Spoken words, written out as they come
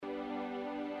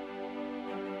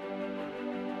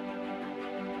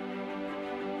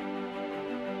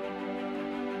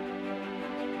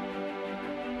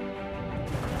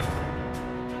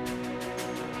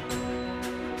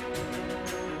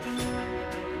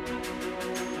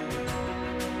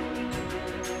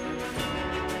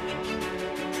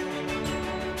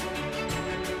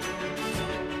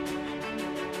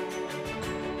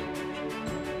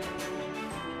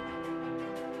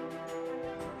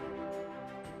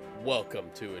Welcome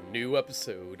to a new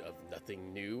episode of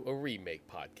Nothing New, a Remake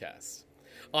podcast.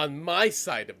 On my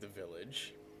side of the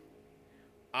village,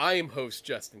 I'm host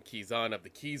Justin Keyson of the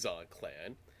Keyson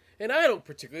clan, and I don't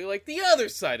particularly like the other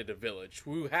side of the village,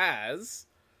 who has...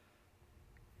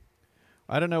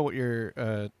 I don't know what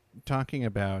you're talking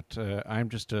about. I'm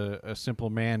just a simple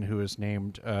man who is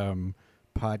named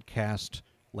Podcast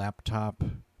Laptop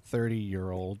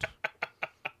 30-year-old.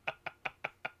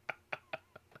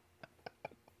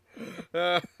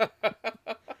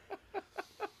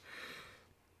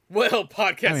 Well,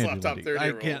 Podcast Laptop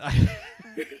 30-year-old.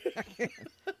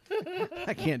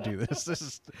 I can't do this.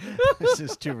 This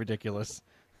is too ridiculous.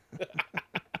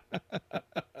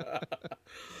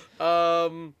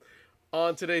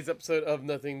 On today's episode of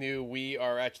Nothing New, we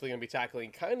are actually going to be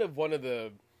tackling kind of one of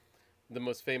the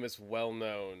most famous,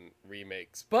 well-known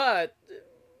remakes, but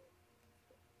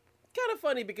kind of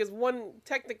funny because one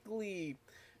technically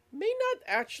may not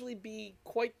actually be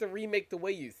quite the remake the way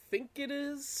you think it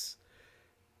is,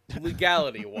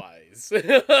 legality-wise.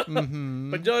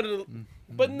 Mm-hmm.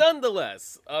 But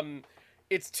nonetheless,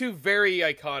 it's two very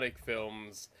iconic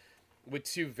films with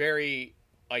two very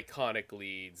iconic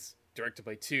leads, directed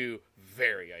by two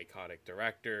very iconic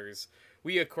directors.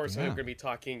 We, of course, are going to be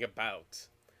talking about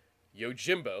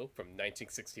Yojimbo from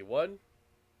 1961.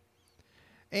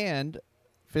 And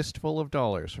Fistful of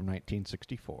Dollars from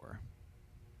 1964.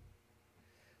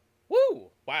 Woo!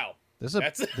 Wow. This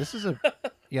is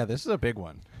a big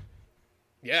one.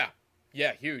 Yeah,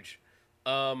 huge.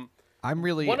 I'm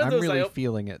really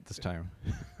feeling it this time.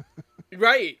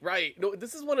 Right. No,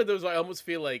 this is one of those I almost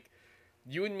feel like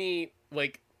you and me,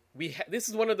 like, this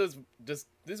is one of those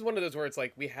where it's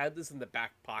like we had this in the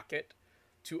back pocket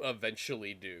to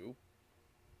eventually do,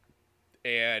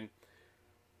 and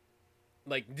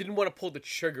like didn't want to pull the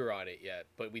trigger on it yet,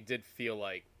 but we did feel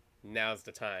like now's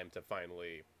the time to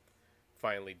finally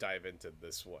dive into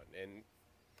this one. And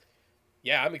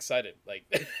yeah, I'm excited. Like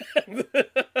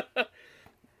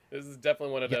this is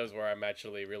definitely one of those where I'm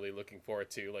actually really looking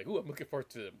forward to, like, I'm looking forward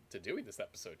to doing this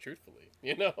episode, truthfully,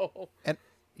 you know? And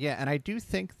I do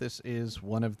think this is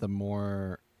one of the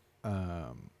more,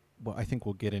 well, I think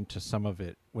we'll get into some of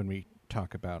it when we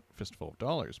talk about Fistful of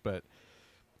Dollars, but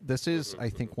this is, I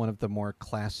think, one of the more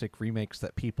classic remakes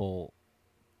that people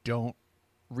don't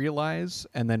realize,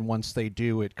 and then once they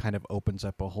do, it kind of opens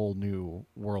up a whole new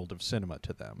world of cinema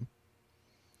to them.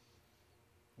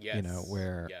 Yes. You know,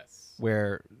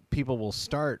 where people will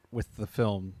start with the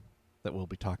film that we'll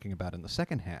be talking about in the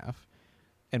second half,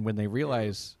 and when they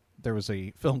realize there was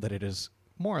a film that it is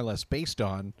more or less based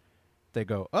on, they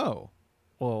go, "Oh,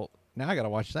 well, now I got to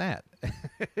watch that."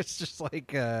 It's just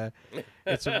like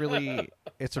it's a really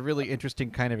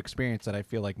interesting kind of experience that I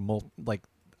feel like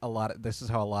this is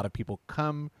how a lot of people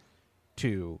come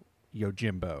to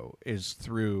Yojimbo, is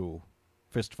through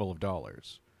Fistful of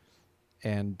Dollars,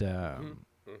 and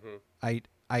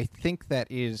I think that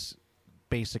is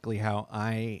basically how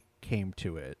I came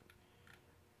to it.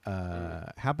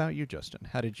 How about you, Justin?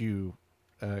 How did you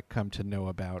come to know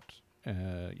about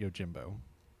Yojimbo?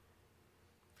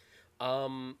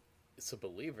 So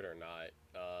believe it or not,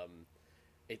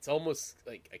 it's almost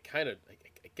like I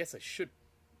guess I should.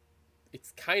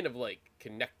 It's kind of like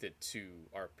connected to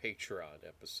our Patreon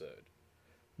episode.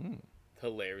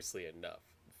 Hilariously enough,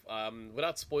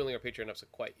 without spoiling our Patreon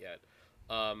episode quite yet,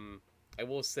 I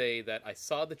will say that I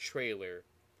saw the trailer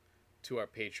to our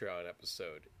Patreon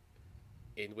episode,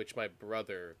 in which my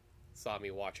brother saw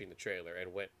me watching the trailer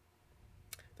and went,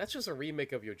 "That's just a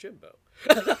remake of Yojimbo."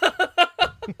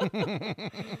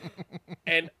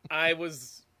 And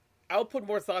I'll put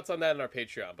more thoughts on that in our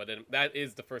Patreon, but that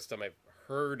is the first time I've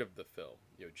heard of the film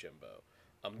Yojimbo.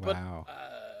 Wow.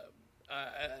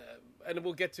 And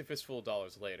we'll get to Fistful of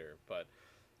Dollars later, but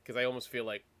because I almost feel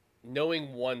like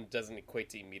knowing one doesn't equate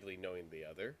to immediately knowing the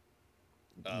other.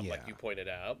 Like you pointed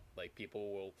out, like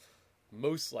people will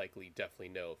most likely definitely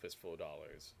know Fistful of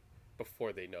Dollars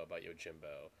before they know about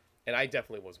Yojimbo. And I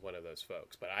definitely was one of those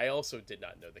folks, but I also did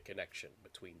not know the connection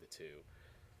between the two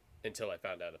until I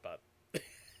found out about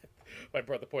my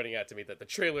brother pointing out to me that the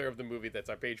trailer of the movie that's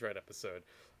our Patreon episode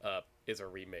is a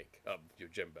remake of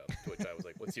Yojimbo, to which I was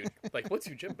like, what's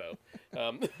Yojimbo?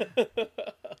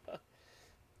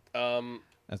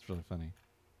 That's really funny.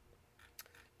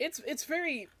 It's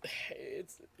very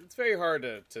hard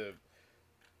to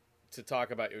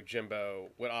talk about Yojimbo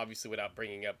without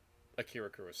bringing up Akira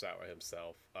Kurosawa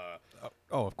himself.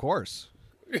 Of course.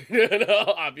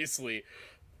 Obviously.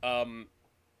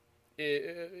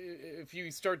 If you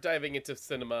start diving into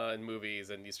cinema and movies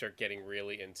and you start getting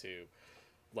really into,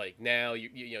 like, now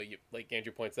you like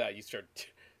Andrew points out, you start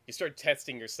you start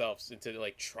testing yourselves into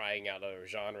like trying out other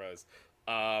genres,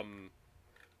 and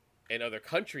other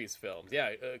countries' films.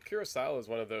 Yeah, Kurosawa is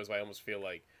one of those I almost feel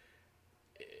like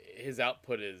his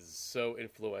output is so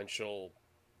influential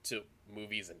to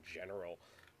movies in general.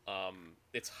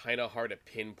 It's kind of hard to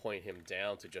pinpoint him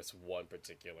down to just one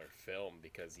particular film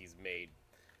because he's made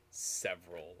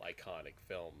several iconic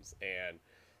films, and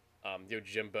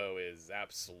Yojimbo is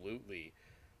absolutely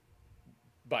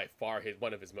by far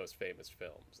one of his most famous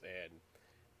films. And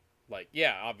like,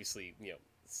 yeah, obviously,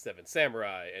 Seven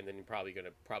Samurai, and then you're probably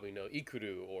gonna know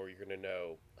Ikuru, or you're gonna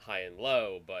know High and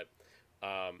Low, but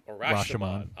or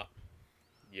Rashomon,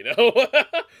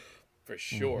 for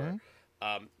sure.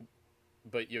 Mm-hmm.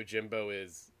 But Yojimbo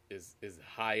is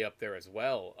high up there as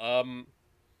well.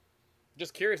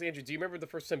 Just curious, Andrew, do you remember the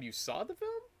first time you saw the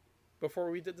film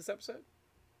before we did this episode?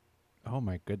 Oh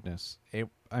my goodness!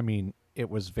 It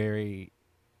was very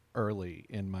early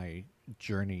in my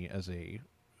journey as a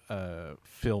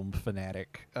film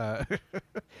fanatic,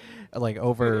 like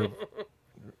over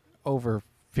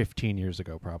 15 years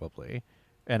ago probably,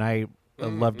 and I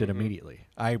loved it immediately.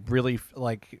 I really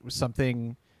like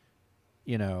something,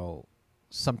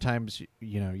 sometimes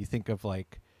you think of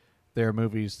like there are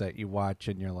movies that you watch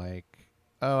and you're like,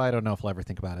 oh, I don't know if I'll ever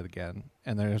think about it again.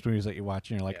 And there's movies that you watch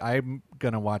and you're like, I'm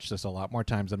going to watch this a lot more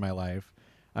times in my life.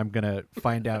 I'm going to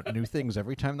find out new things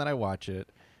every time that I watch it.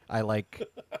 I like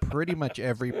pretty much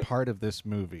every part of this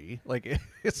movie. Like,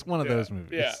 it's one of those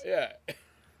movies. Yeah.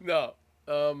 No.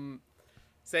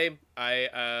 Same.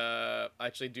 I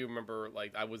actually do remember,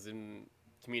 like, I was in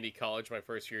community college, my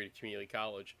first year at community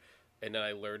college, and then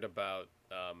I learned about,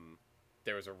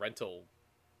 there was a rental,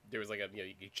 there was like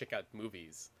you could check out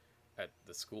movies at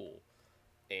the school,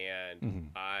 and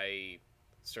I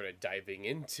started diving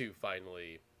into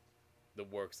finally the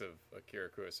works of Akira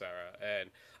Kurosawa, and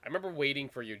I remember waiting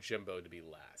for Yojimbo to be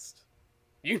last.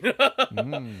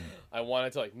 I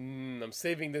wanted to I'm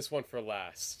saving this one for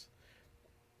last,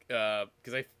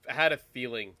 because I had a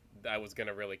feeling I was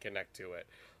gonna really connect to it,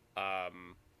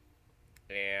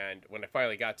 and when I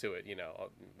finally got to it,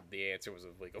 the answer was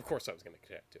like, of course I was gonna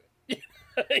connect to it.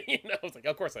 I was like,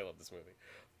 of course I love this movie.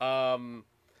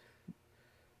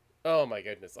 Oh my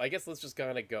goodness! I guess let's just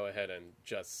kind of go ahead and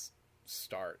just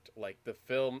start like the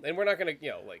film, and we're not gonna,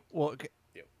 well, okay.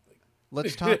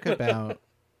 Let's talk about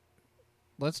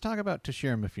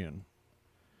Toshiro Mifune,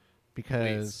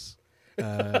 because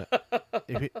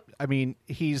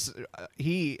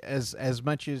he as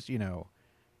much as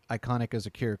iconic as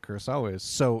Akira Kurosawa is,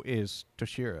 so is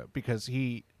Toshiro, because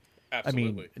he.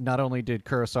 Absolutely. Not only did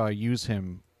Kurosawa use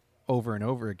him over and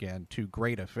over again to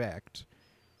great effect,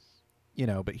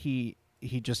 but he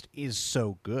just is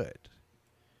so good.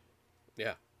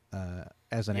 Yeah.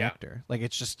 As an actor, like,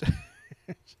 it's just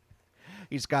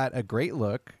he's got a great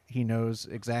look. He knows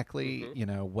exactly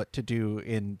what to do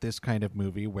in this kind of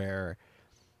movie where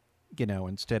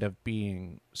instead of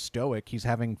being stoic, he's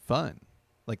having fun.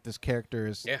 Like, this character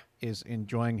is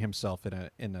enjoying himself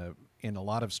in a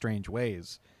lot of strange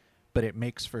ways. But it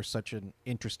makes for such an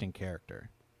interesting character.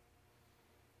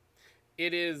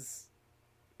 It is.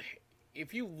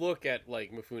 If you look at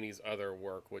like Mifune's other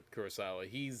work with Kurosawa,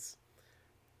 he's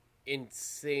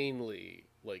insanely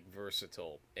like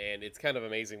versatile, and it's kind of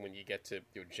amazing when you get to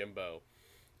Yojimbo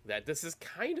that this is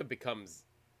kind of becomes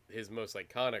his most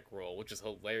iconic role, which is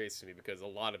hilarious to me because a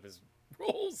lot of his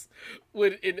roles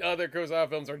in other Kurosawa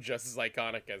films are just as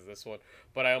iconic as this one.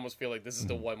 But I almost feel like this is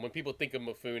the one when people think of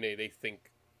Mifune, they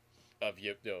think of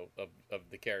of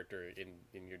the character in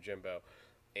Yojimbo,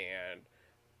 and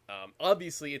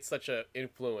obviously it's such a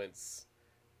influence,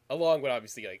 along with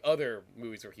obviously like other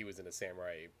movies where he was in a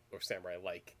samurai or samurai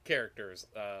like characters,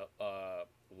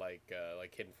 like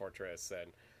Hidden Fortress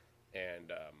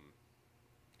and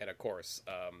of course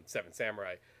Seven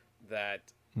Samurai. That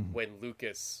when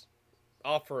Lucas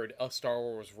offered a Star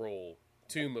Wars role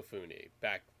to Mifune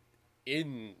back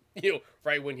in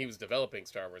right when he was developing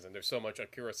Star Wars, and there's so much of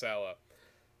Kurosawa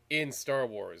in Star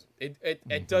Wars,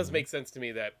 it does make sense to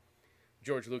me that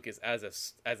George Lucas as a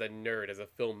nerd, as a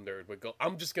film nerd, would go,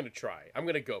 I'm just gonna try, I'm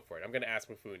gonna go for it, I'm gonna ask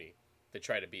Mifune to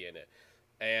try to be in it,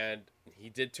 and he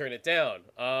did turn it down.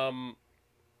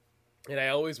 And I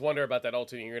always wonder about that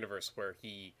alternate universe where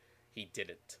he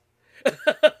didn't.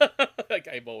 Like,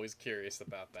 I'm always curious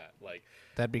about that. Like,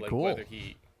 that'd be cool. Whether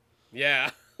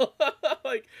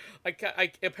like,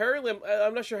 I apparently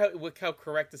I'm not sure how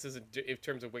correct this is in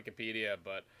terms of Wikipedia,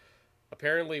 but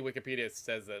apparently Wikipedia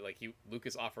says that like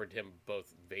Lucas offered him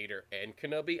both Vader and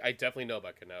Kenobi. I definitely know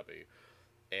about Kenobi,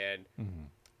 and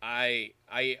I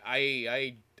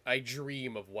I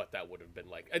dream of what that would have been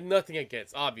like. And nothing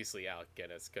against, obviously, Alec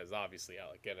Guinness, because obviously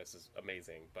Alec Guinness is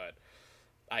amazing, but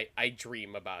I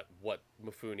dream about what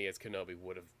Mifune as Kenobi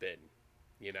would have been,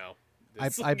 you know?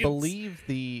 I believe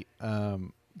the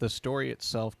story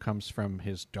itself comes from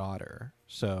his daughter,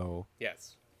 so...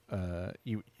 Yes. I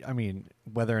mean,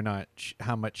 whether or not,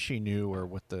 how much she knew or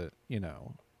what the,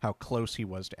 how close he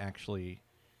was to actually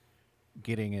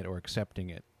getting it or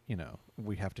accepting it,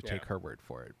 we have to take her word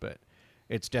for it, but...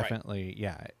 It's definitely,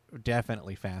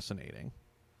 definitely fascinating.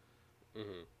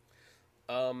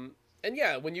 Mm-hmm. And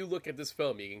yeah, when you look at this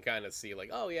film, you can kind of see, like,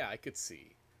 oh yeah, I could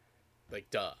see,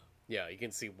 like, duh. Yeah, you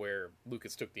can see where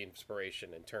Lucas took the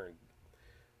inspiration and turned,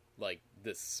 like,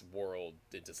 this world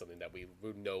into something that we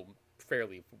would know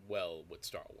fairly well with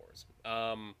Star Wars.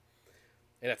 And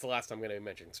that's the last time I'm going to be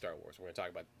mentioning Star Wars. We're going to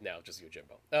talk about now just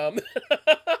Yojimbo.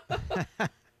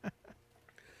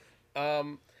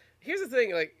 Here's the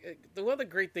thing, like, one of the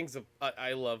great things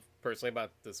I love personally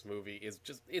about this movie is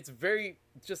just, it's very,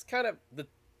 just kind of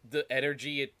the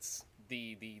energy, it's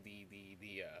the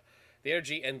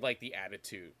energy and, like, the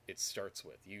attitude it starts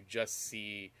with. You just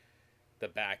see the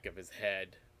back of his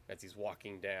head as he's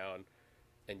walking down,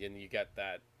 and then you get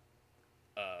that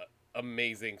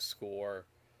amazing score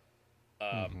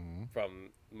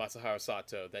from Masaharu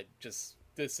Sato that just,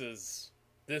 this is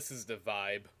the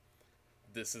vibe,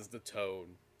 this is the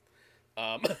tone.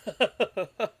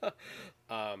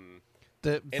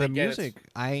 The music,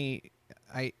 I'm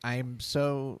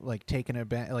so, like, taken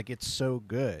aback, like, it's so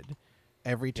good.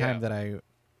 Every time that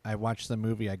I watch the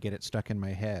movie, I get it stuck in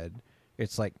my head.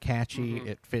 It's, like, catchy.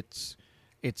 It fits.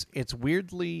 It's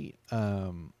weirdly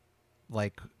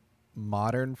like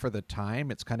modern for the time.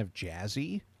 It's kind of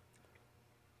jazzy,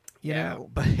 you know,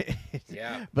 but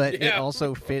it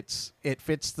also fits. It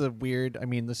fits the weird. I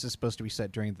mean, this is supposed to be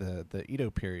set during the Edo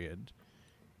period.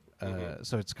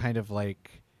 So it's kind of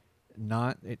like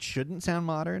it shouldn't sound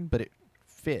modern, but it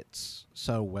fits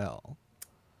so well.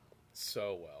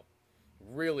 So well.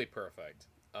 Really perfect.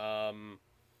 I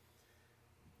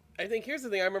think here's the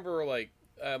thing. I remember, like,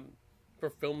 for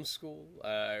film school,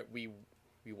 we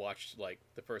watched, like,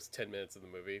 the first 10 minutes of the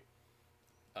movie.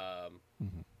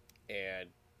 And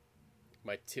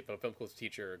my film school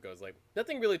teacher goes, like,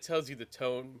 nothing really tells you the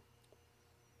tone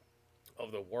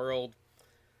of the world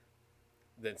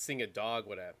than seeing a dog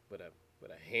with a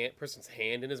person's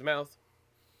hand in his mouth.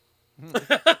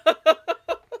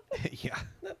 Yeah.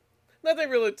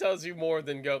 Nothing really tells you more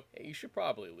than go, hey, you should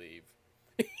probably leave.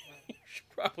 You should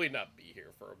probably not be here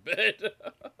for a bit.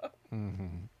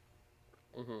 And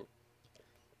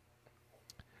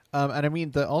I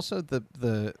mean,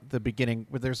 the beginning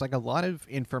where there's, like, a lot of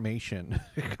information,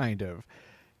 kind of.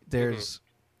 There's,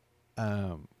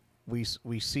 we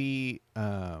see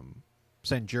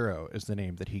Sanjuro is the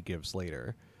name that he gives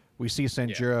later. We see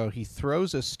Sanjuro. He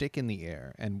throws a stick in the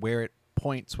air, and where it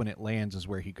points when it lands is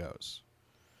where he goes.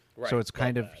 Right. So it's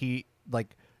kind of he,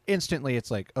 like, instantly it's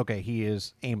like, okay, he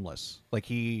is aimless, like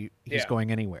he's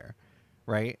going anywhere,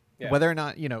 right? Whether or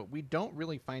not, we don't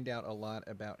really find out a lot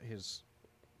about his,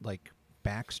 like,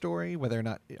 backstory, whether or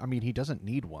not, I mean, he doesn't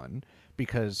need one,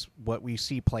 because what we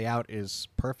see play out is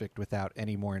perfect without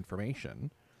any more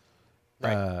information.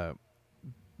 Right.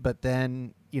 But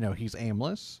then, he's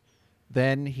aimless.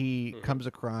 Then he comes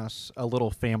across a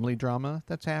little family drama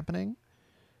that's happening,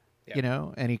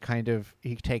 and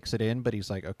he takes it in, but he's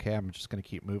like, okay, I'm just going to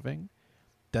keep moving.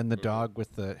 Then the dog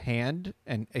with the hand,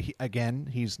 and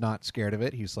he's not scared of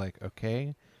it. He's like,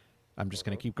 okay, I'm just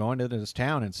going to keep going to this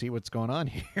town and see what's going on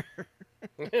here.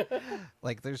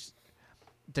 Like,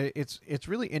 it's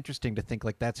really interesting to think,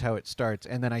 like, that's how it starts.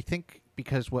 And then I think,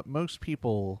 because what most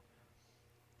people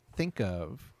think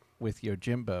of with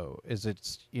Yojimbo is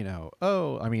it's,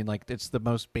 like, it's the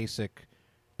most basic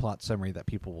plot summary that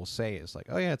people will say is like,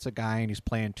 oh yeah, it's a guy and he's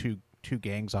playing two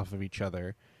gangs off of each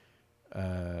other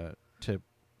to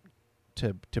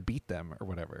beat them or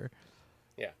whatever.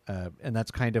 Yeah. And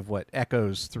that's kind of what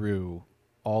echoes through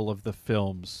all of the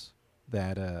films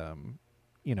that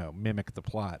mimic the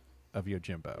plot of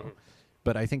Yojimbo.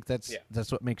 But I think that's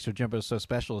what makes Yojimbo so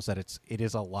special, is that it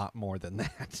is a lot more than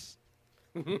that.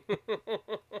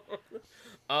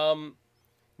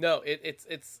 No,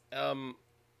 it's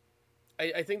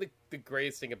I think the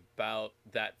greatest thing about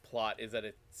that plot is that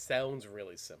it sounds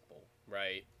really simple,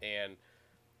 right?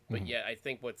 But yeah, I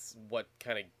think what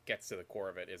kind of gets to the core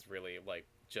of it is really, like,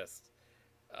 just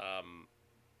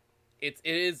it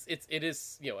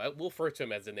is we'll refer to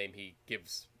him as the name he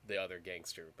gives the other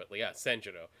gangster, but yeah,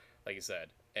 Sanjuro, like you said.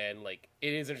 And, like,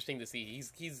 it is interesting to see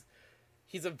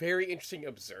he's a very interesting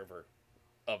observer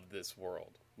of this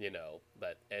world,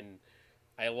 and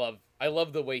I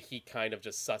love the way he kind of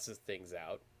just susses things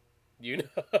out, you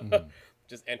know,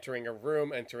 just entering a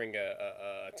room, entering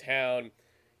a town.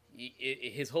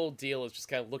 His whole deal is just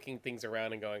kind of looking things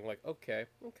around and going like, okay,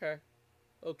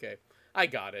 I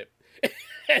got it,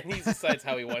 and he decides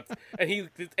how he wants, and he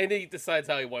decides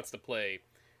how he wants to play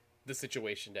the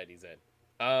situation that he's in.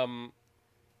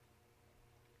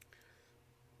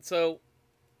 So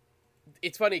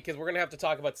it's funny because we're gonna have to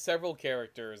talk about several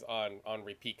characters on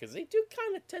repeat because they do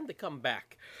kind of tend to come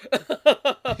back.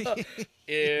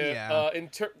 Yeah.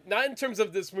 Not in terms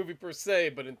of this movie per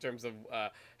se, but in terms of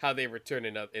how they return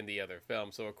in the other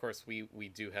film. So of course we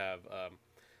do have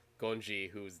Gonji,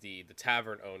 who's the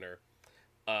tavern owner.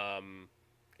 And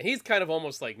he's kind of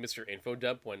almost like Mr.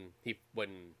 Infodump when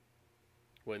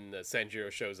Sanjiro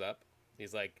shows up.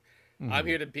 He's like, I'm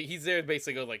here to be. He's there to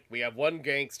basically go like, we have one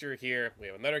gangster here, we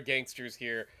have another gangsters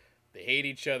here. They hate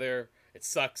each other. It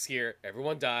sucks here.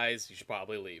 Everyone dies. You should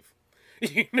probably leave.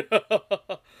 You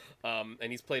know.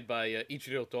 And he's played by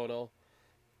Ichiro Tono.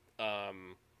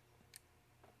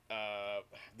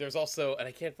 There's also, and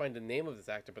I can't find the name of this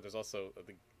actor, but there's also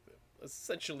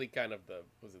essentially kind of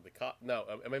no,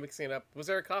 am I mixing it up? Was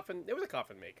there a coffin? There was a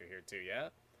coffin maker here too. Yeah.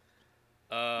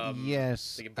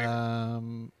 Yes.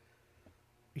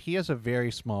 He has a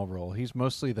very small role. He's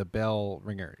mostly the bell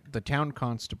ringer, the town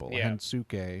constable,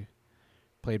 Hensuke,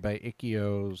 played by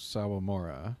Ikio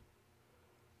Sawamura.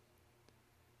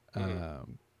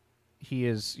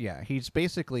 He's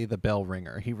basically the bell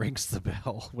ringer. He rings the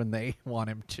bell when they want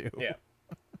him to. Yeah.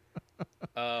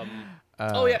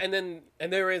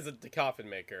 And there is the coffin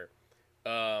maker.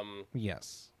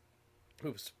 Yes.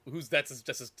 Who's that's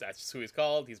just who he's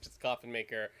called. He's just a coffin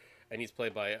maker, and he's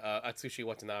played by Atsushi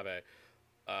Watanabe.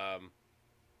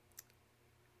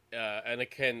 And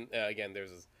again,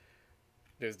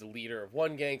 there's the leader of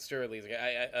one gangster.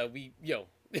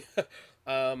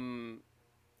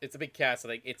 It's a big cast.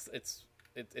 Like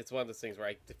it's one of those things where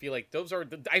I feel like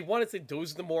I want to say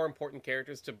those are the more important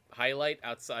characters to highlight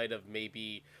outside of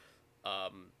maybe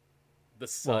the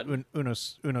son. Well,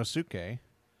 Unosuke,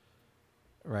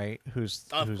 right? Who's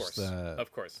of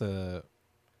course the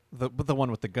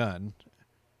one with the gun,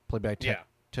 played by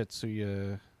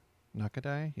Tetsuya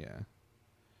Nakadai,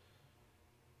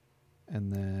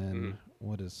 and then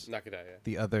what is Nakadai?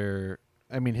 The other?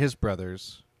 I mean, his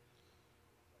brothers.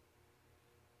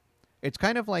 It's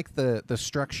kind of like the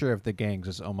structure of the gangs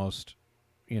is almost,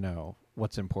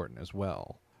 what's important as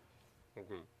well.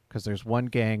 Because there's one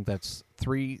gang that's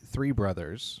three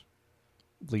brothers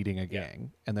leading a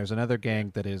gang, and there's another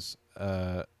gang that is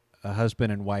a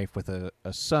husband and wife with a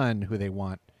son who they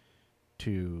want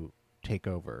to take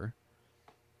over.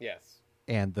 Yes.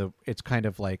 And it's kind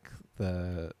of like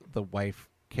the wife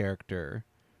character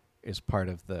is part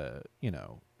of the,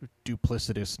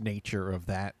 duplicitous nature of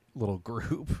that little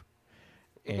group.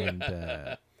 And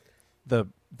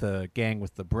the gang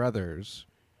with the brothers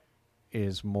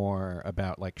is more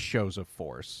about like shows of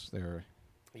force. And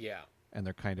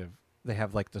they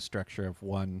have like the structure of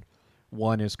one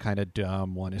is kind of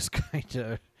dumb, one is kind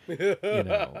of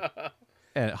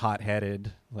and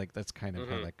hot-headed. Like that's kind of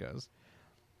how that goes.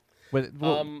 But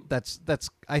that's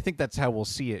I think that's how we'll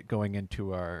see it going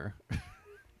into our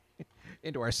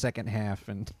second half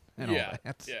and all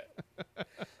that. Yeah.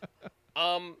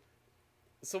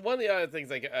 So one of the other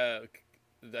things I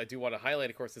do want to highlight,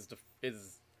 of course, is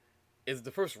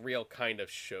the first real kind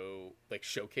of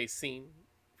showcase scene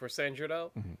for Sanjuro.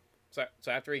 So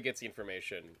after he gets the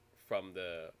information from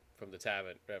the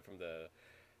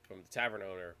tavern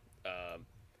owner,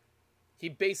 he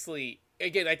basically,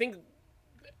 again, I think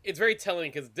it's very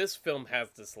telling because this film has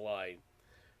this line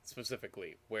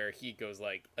specifically where he goes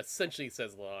like, essentially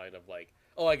says the line of like,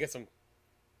 oh, I guess I'm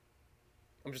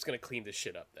just gonna clean this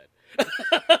shit up then.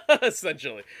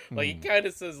 Essentially, like he kind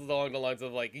of says along the lines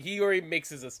of like he already makes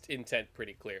his intent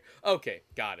pretty clear. Okay,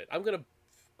 got it. I'm gonna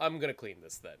clean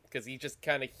this then because he just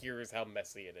kind of hears how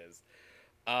messy it is,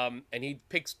 and he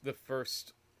picks the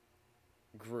first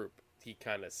group. He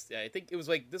kind of, I think it was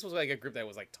like this was like a group that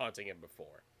was like taunting him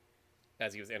before,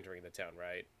 as he was entering the town,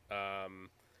 right?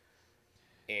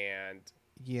 And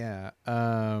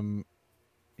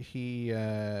he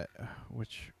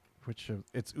which of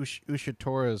it's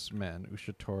Ushitora's men.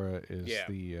 Ushitora is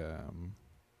the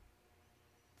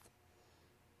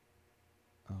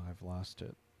I've lost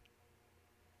it.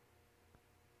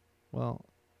 Well,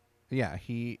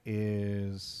 he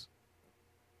is.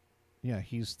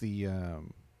 He's the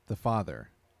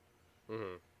father.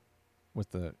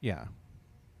 With the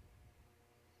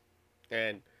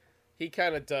and he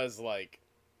kind of does like.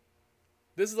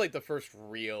 This is like the first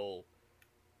real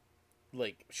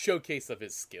like showcase of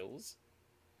his skills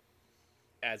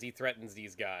as he threatens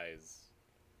these guys,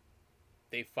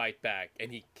 they fight back,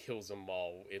 and he kills them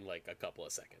all in like a couple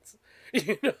of seconds.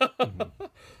 You know.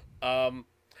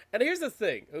 And here's the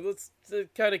thing. Let's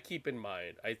kind of keep in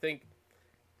mind. I think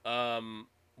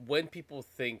when people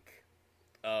think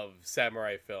of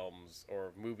samurai films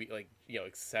or movie, like,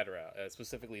 etc.,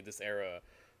 specifically this era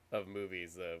of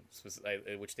movies,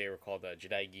 which they were called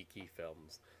Jidaigeki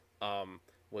films.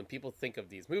 When people think of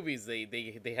these movies,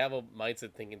 they have a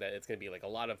mindset thinking that it's going to be like a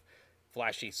lot of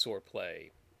flashy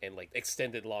swordplay and like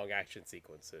extended long action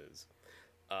sequences,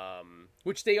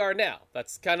 which they are now.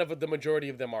 That's kind of what the majority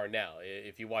of them are now.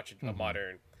 If you watch a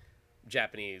modern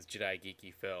Japanese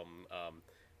Jidaigeki film,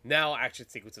 now action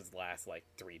sequences last like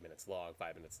 3 minutes long,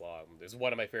 5 minutes long. There's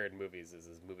one of my favorite movies is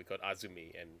this movie called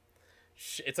Azumi, and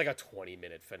it's like a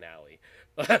 20-minute finale,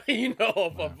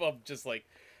 of just like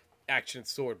action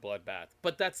sword bloodbath.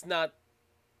 But that's not.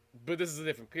 But this is a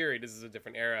different period. This is a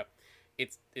different era.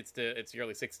 It's the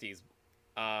early 60s.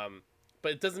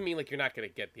 But it doesn't mean like you're not going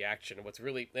to get the action. And that's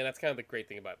kind of the great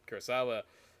thing about Kurosawa.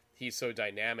 He's so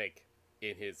dynamic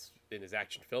in his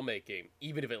action filmmaking,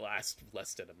 even if it lasts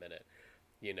less than a minute.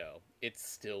 It's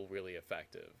still really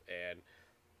effective, and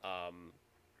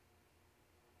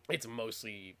it's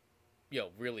mostly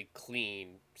really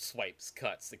clean swipes,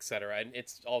 cuts, etc., and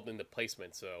it's all in the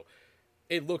placement, so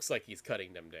it looks like he's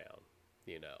cutting them down,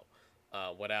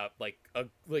 without like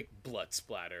blood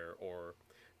splatter or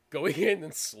going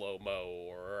in slow-mo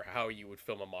or how you would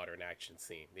film a modern action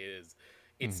scene.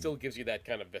 It still gives you that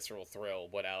kind of visceral thrill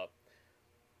without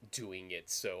doing it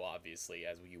so obviously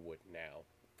as you would now.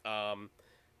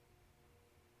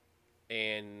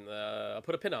 And I'll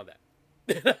put a pin on that.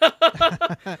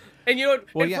 And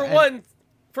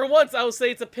for once, I will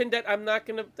say it's a pin that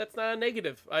that's not a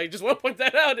negative. I just want to point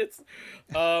that out. It's,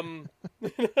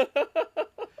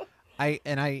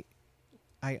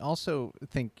 I also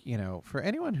think, for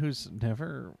anyone who's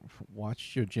never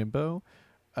watched Yojimbo,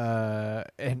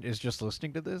 and is just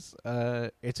listening to this,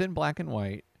 it's in black and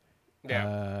white.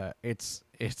 Yeah. It's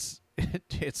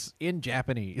in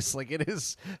Japanese. Like it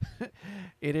is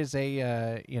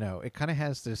a it kind of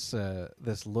has this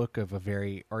look of a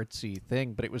very artsy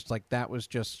thing, but it was like that was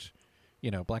just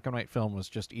black and white film was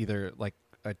just either like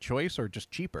a choice or just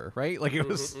cheaper, right? Like it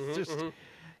was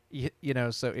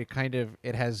so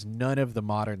it has none of the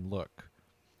modern look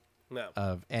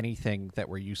of anything that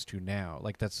we're used to now.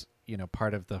 Like that's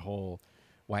part of the whole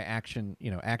why action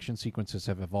sequences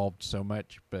have evolved so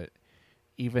much, but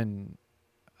even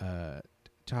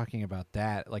talking about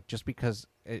that, like just because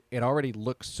it already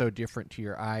looks so different to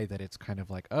your eye that it's kind of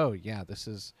like, oh yeah, this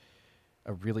is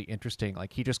a really interesting,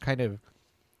 like he just kind of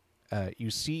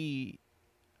you see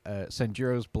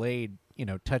Sanjiro's blade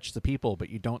touch the people, but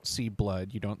you don't see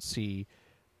blood, you don't see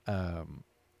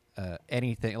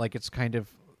anything. Like it's kind of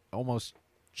almost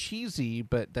cheesy,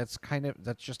 but that's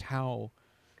just how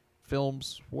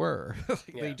films were.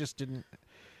 They just didn't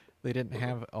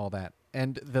have all that.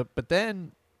 And but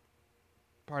then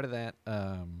part of that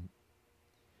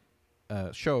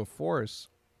show of force,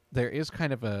 there is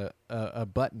kind of a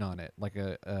button on it, like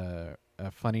a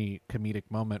funny comedic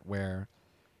moment where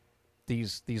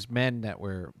these men that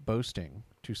were boasting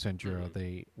to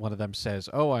Sanjiro, one of them says,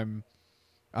 "Oh, I'm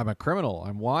a criminal.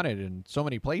 I'm wanted in so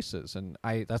many places, and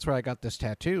that's where I got this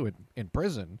tattoo in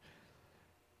prison."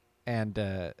 And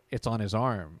it's on his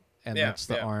arm, and that's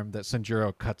the arm that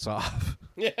Sanjiro cuts off.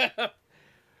 Yeah.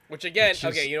 Which again,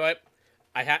 okay, you know what?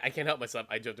 I can't help myself.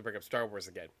 I do have to bring up Star Wars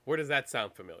again. Where does that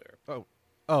sound familiar? Yeah,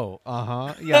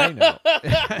 I know.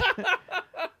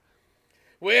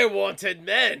 We're wanted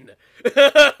men.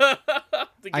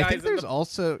 I think there's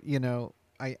also,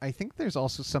 I think there's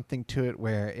also something to it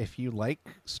where if you like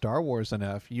Star Wars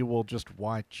enough, you will just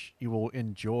watch and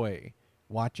enjoy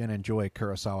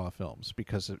Kurosawa films,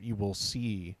 because you will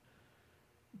see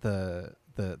the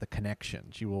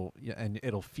connections. And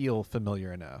it'll feel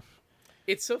familiar enough.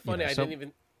 It's so funny. I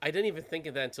didn't even think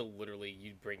of that until literally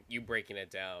you breaking it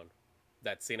down.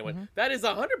 That scene. I went, that is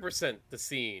 100% the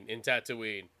scene in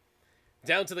Tatooine,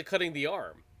 down to the cutting the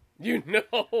arm.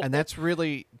 And that's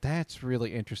really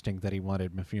interesting that he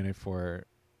wanted Mifune for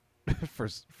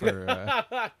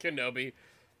Kenobi.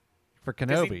 For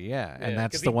Kenobi, yeah, and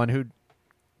that's the one who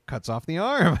cuts off the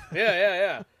arm.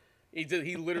 Yeah.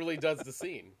 He literally does the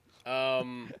scene.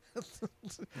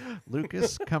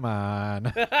 Lucas, come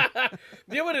on.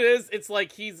 You know what it is? It's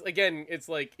like it's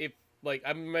like if like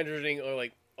I'm imagining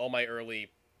like all my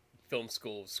early film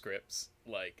school scripts,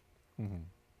 like,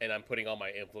 and I'm putting all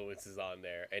my influences on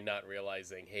there and not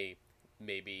realizing, hey,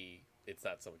 maybe it's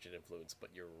not so much an influence, but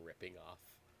you're ripping off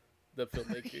the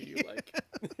filmmaker you like.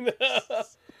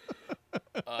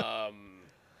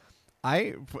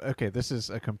 Okay, this is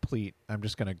a complete. I'm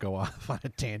just going to go off on a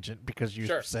tangent because you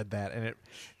said that, and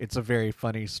it's a very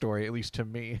funny story, at least to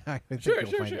me. I think you'll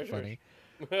find it funny.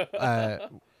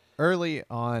 Early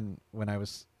on, when I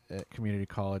was at community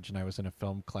college and I was in a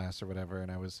film class or whatever,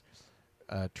 and I was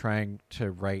trying to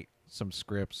write some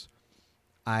scripts,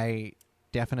 I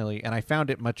definitely, and I found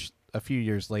it a few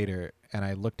years later, and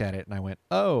I looked at it and I went,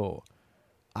 "Oh,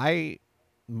 I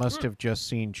must have just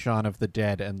seen Shaun of the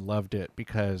Dead and loved it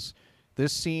because."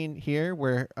 This scene here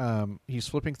where he's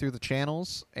flipping through the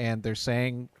channels and they're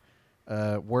saying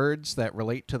words that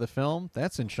relate to the film,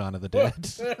 that's in Shaun of the Dead.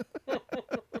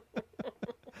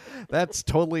 That's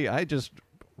totally, I just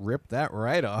ripped that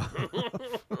right off.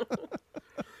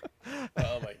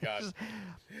 Oh my god.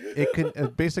 It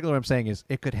could basically what I'm saying is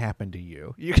it could happen to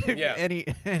you. You could,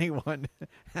 anyone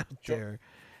out there.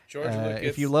 George Lucas.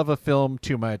 If you love a film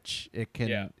too much, it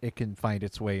can find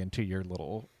its way into your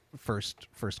little first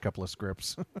couple of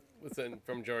scripts. Listen,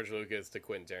 from George Lucas to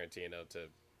Quentin Tarantino to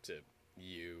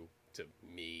you to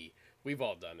me, we've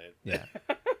all done it. Yeah.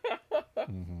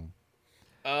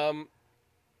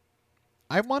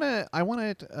 I want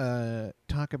to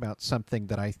talk about something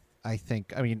that I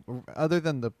think, I mean, other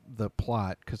than the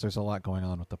plot, because there's a lot going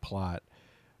on with the plot,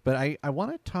 but I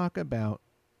want to talk about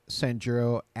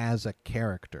Sanjuro as a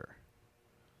character.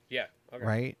 Yeah. Okay.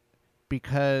 Right?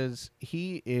 Because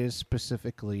he is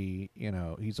specifically,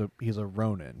 he's a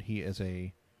Ronin. He is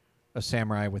a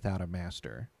samurai without a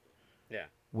master. Yeah.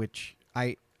 Which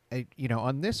I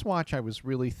on this watch I was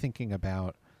really thinking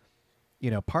about,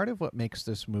 part of what makes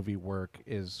this movie work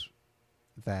is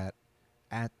that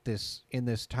in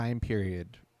this time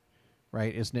period,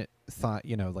 right? Isn't it thought,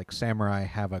 like samurai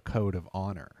have a code of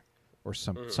honor or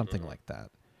something like that.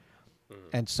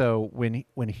 And so when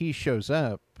he shows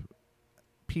up,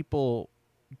 people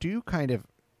do kind of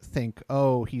think,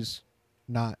 oh, he's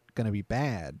not going to be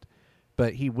bad,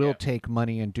 but he will take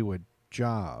money and do a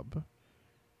job,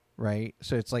 right?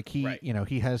 So it's like he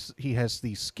has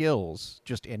these skills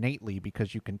just innately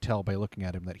because you can tell by looking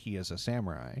at him that he is a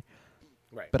samurai.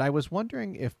 Right. But I was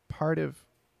wondering if part of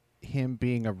him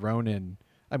being a Ronin,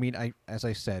 I mean, as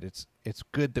I said, it's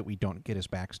good that we don't get his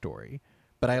backstory,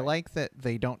 but I like that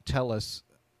they don't tell us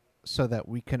so that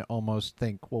we can almost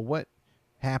think, well, what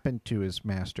happened to his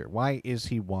master? Why is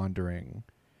he wandering,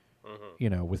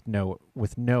 with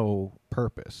no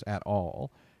purpose at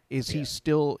all? Is he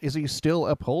still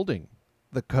upholding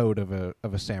the code of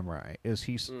a samurai? Does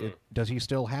he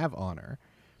still have honor?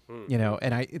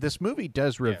 And this movie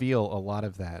does reveal a lot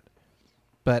of that,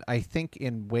 but I think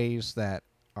in ways that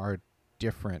are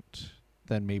different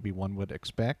than maybe one would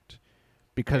expect,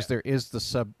 because there is the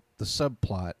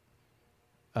subplot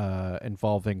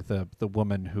involving the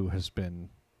woman who has been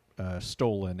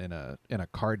stolen in a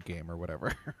card game or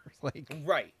whatever. Like,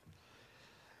 right.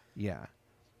 Yeah.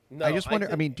 No, I just wonder.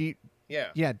 I mean, do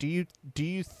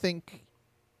you think,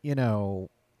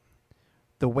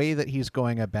 the way that he's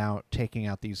going about taking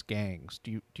out these gangs?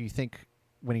 Do you think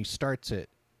when he starts it,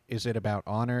 is it about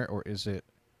honor or is it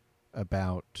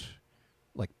about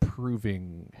like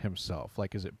proving himself?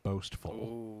 Like, is it boastful?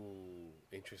 Ooh,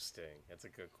 interesting. That's a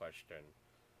good question.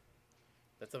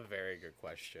 That's a very good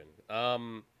question.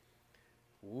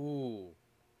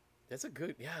 That's a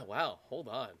good. Yeah. Wow. Hold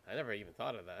on. I never even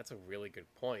thought of that. That's a really good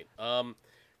point.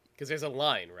 Because there's a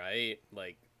line, right?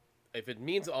 Like, if it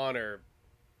means honor,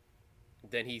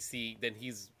 then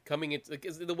he's coming into, like,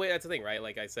 the way, that's the thing, right?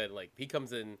 Like I said, like he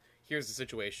comes in, here's the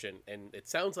situation, and it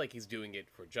sounds like he's doing it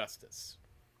for justice.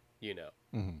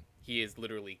 He is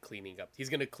literally cleaning up. He's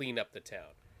gonna clean up the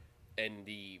town, and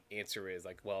the answer is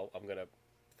like, well, I'm gonna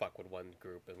fuck with one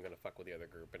group, and I'm gonna fuck with the other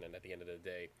group, and then at the end of the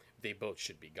day, they both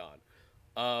should be gone.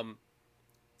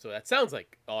 So that sounds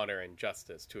like honor and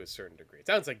justice to a certain degree. It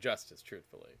sounds like justice,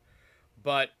 truthfully,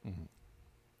 but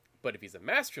but if he's a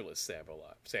masterless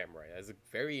samurai, that's a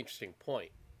very interesting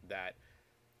point. That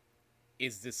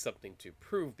is this something to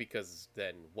prove? Because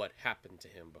then what happened to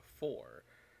him before?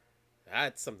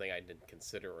 That's something I didn't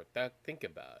consider or think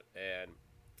about. And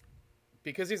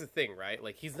because here's the thing, right?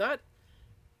 Like, he's not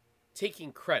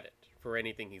taking credit for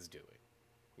anything he's doing.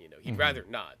 He'd rather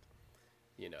not.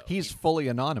 He's fully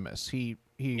anonymous. He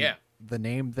the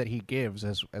name that he gives,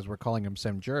 as we're calling him,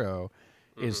 Sanjuro,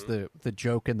 is the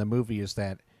joke in the movie is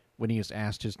that when he is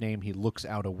asked his name, he looks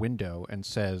out a window and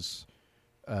says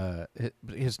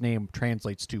his name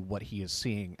translates to what he is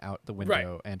seeing out the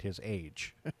window and his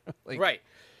age. Right.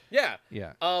 Yeah.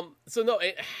 Yeah. So no,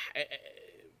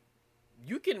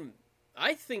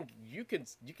 I think you can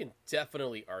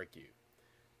definitely argue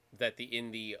that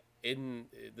you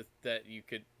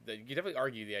could definitely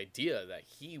argue the idea that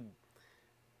he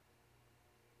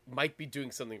might be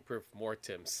doing something to prove more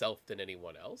to himself than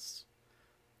anyone else.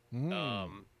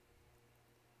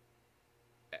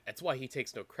 That's why he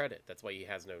takes no credit. That's why he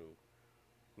has no,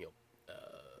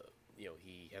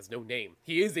 he has no name.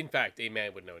 He is, in fact, a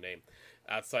man with no name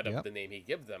outside of the name he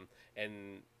gives them.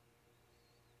 And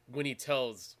when he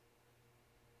tells...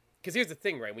 Because here's the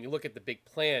thing, right? When you look at the big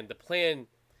plan, the plan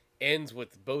ends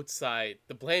with both sides...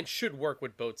 The plan should work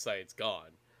with both sides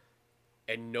gone.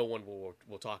 And no one will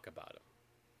talk about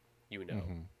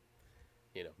him.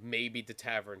 Maybe the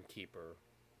tavern keeper.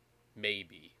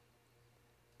 Maybe.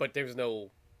 But there's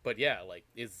no... But yeah, like,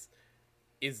 is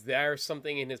there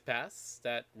something in his past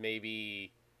that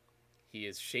maybe he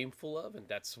is shameful of, and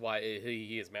that's why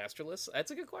he is masterless?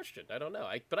 That's a good question. I don't know.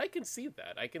 But I can see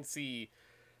that. I can see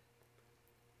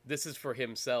this is for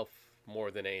himself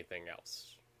more than anything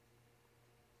else,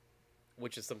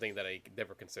 which is something that I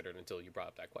never considered until you brought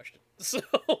up that question. So,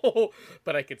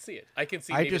 but I can see it. I can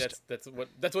see maybe that's what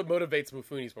motivates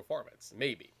Mifune's performance.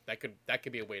 Maybe that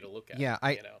could be a way to look at it.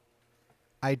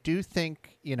 I do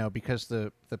think, because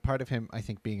the part of him, I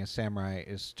think, being a samurai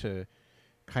is to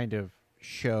kind of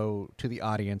show to the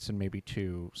audience and maybe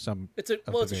to some of the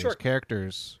various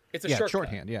characters. It's a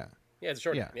shorthand. Yeah, it's a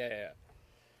shorthand. Yeah.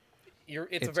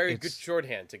 It's a very good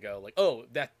shorthand to go like, oh,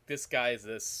 that this guy is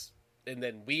this, and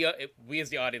then we as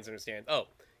the audience understand, oh,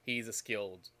 he's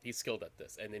skilled at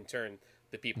this, and in turn,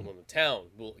 the people in the town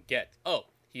will get, oh,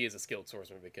 he is a skilled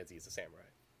swordsman because he's a samurai.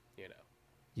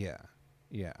 Yeah.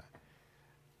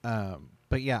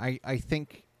 But yeah, I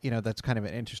think, that's kind of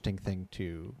an interesting thing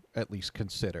to at least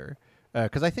consider.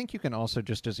 Because I think you can also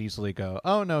just as easily go,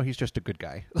 oh, no, he's just a good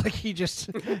guy. Like, he just...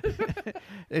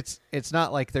 it's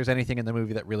not like there's anything in the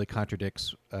movie that really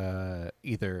contradicts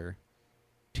either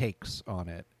takes on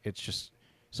it. It's just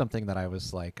something that I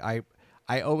was like... I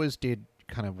always did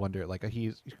kind of wonder, like,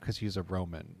 because he's a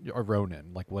Ronin.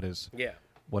 Like, what does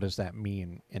that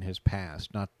mean in his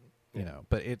past? Not,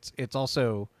 but it's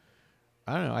also...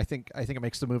 I don't know. I think it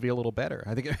makes the movie a little better.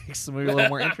 I think it makes the movie a little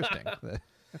more interesting.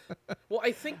 Well,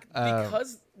 I think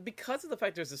because of the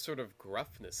fact there's this sort of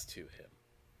gruffness to him,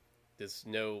 this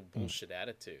no bullshit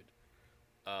attitude,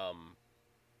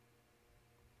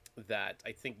 that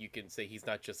I think you can say he's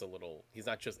not just like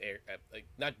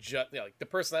the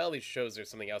personality shows there's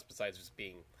something else besides just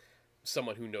being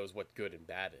someone who knows what good and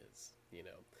bad is,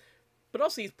 But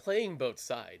also, he's playing both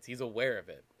sides. He's aware of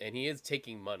it, and he is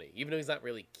taking money, even though he's not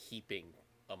really keeping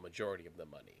a majority of the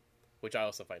money, which I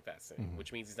also find fascinating.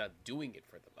 Which means he's not doing it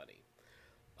for the money.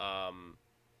 I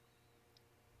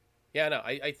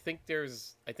think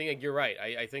you're right.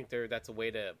 I think that's a way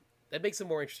that makes it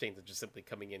more interesting than just simply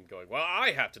coming in and going, well,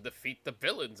 I have to defeat the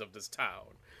villains of this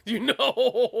town.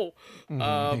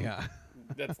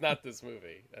 That's not this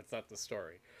movie. That's not the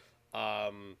story.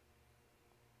 So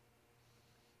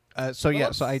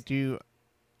I do.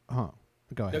 Go ahead.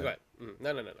 No, go ahead.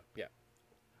 No. Yeah.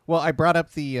 Well, I brought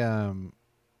up the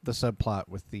subplot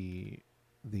with the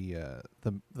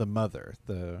mother,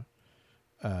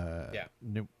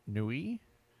 Nui,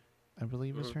 I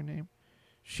believe is her name.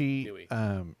 She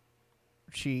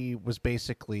was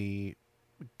basically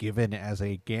given as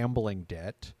a gambling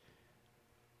debt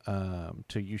to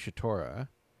Yushitora,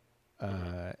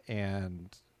 and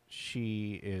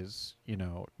she is,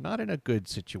 not in a good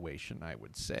situation, I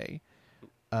would say.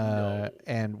 No.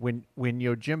 And when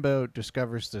Yojimbo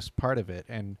discovers this part of it,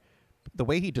 and the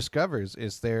way he discovers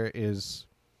is there is,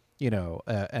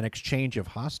 an exchange of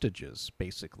hostages,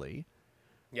 basically.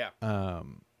 Yeah.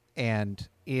 And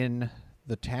in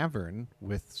the tavern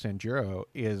with Sanjuro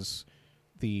is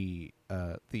the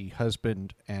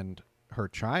husband and her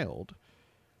child,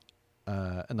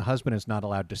 and the husband is not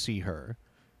allowed to see her,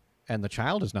 and the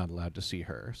child is not allowed to see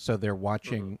her. So they're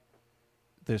watching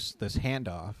this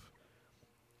handoff,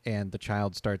 and the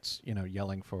child starts,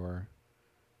 yelling for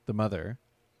the mother.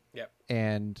 Yep.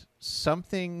 And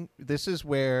this is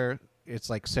where it's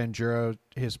like Sanjuro,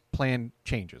 his plan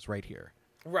changes right here.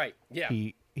 Right. Yeah.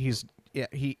 He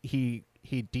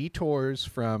detours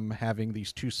from having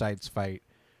these two sides fight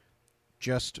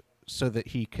just so that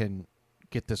he can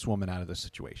get this woman out of this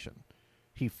situation.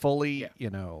 He fully,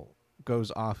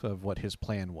 goes off of what his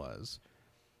plan was.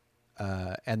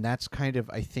 And that's kind of,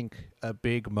 I think, a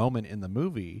big moment in the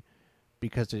movie,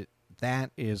 because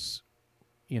that is,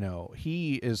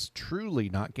 he is truly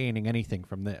not gaining anything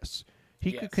from this.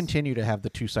 He could continue to have the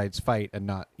two sides fight and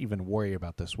not even worry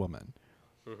about this woman.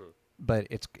 Mm-hmm. But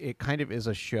it kind of is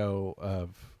a show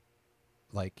of,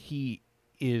 like, he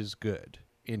is good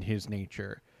in his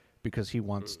nature because he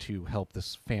wants to help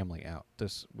this family out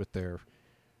with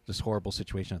this horrible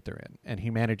situation that they're in, and he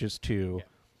manages to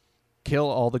kill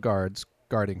all the guards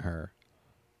guarding her,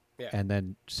 and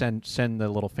then send the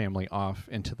little family off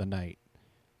into the night.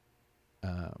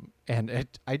 And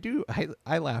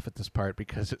I laugh at this part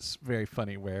because it's very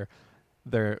funny where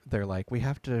they're like, we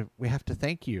have to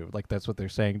thank you, like that's what they're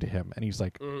saying to him, and he's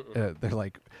like, they're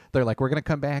like we're gonna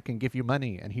come back and give you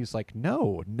money, and he's like,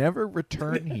 no, never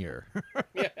return here.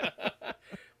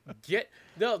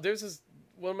 There's this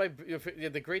one of my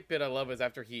the great bit I love is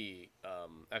after he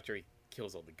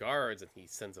kills all the guards and he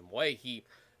sends them away, he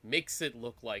makes it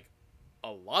look like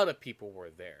a lot of people were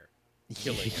there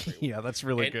killing everyone. Yeah, that's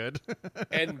really good.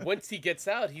 And once he gets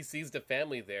out, he sees the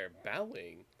family there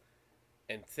bowing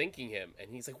and thanking him, and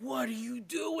he's like, "What are you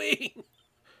doing?"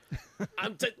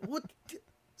 What?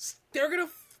 They're gonna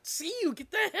see you.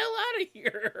 Get the hell out of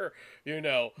here.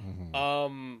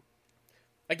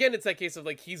 Again, it's that case of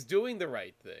like he's doing the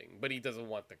right thing, but he doesn't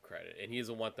want the credit, and he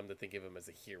doesn't want them to think of him as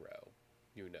a hero.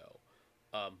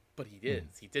 But he did.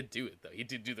 He did do it though. He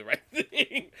did do the right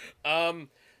thing.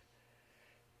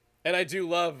 And I do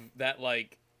love that,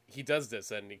 like, he does this,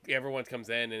 and everyone comes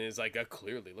in and is like,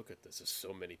 clearly, look at this. There's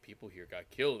so many people here got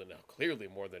killed, and now clearly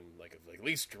more than, like at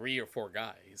least 3 or 4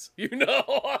 guys,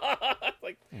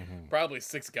 Probably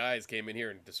 6 guys came in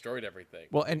here and destroyed everything.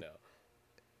 Well, and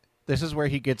this is where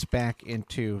he gets back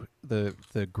into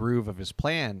the groove of his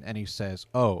plan, and he says,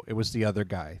 oh, it was the other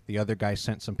guy. The other guy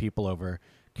sent some people over,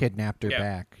 kidnapped her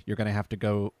back. You're going to have to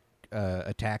go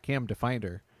attack him to find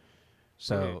her.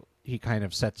 So he kind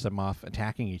of sets them off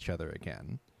attacking each other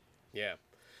again. Yeah.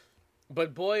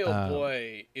 But boy, oh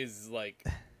boy, is, like,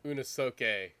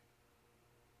 Unosuke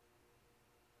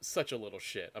such a little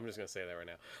shit. I'm just going to say that right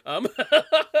now.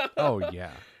 Oh,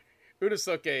 yeah.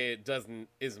 Unosuke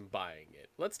isn't buying it.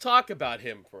 Let's talk about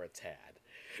him for a tad.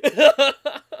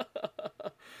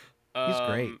 He's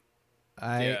great.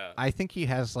 I think he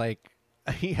has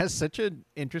such an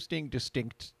interesting,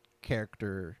 distinct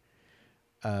character.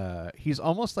 He's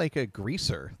almost like a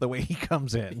greaser the way he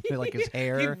comes in, like his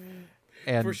hair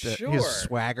and his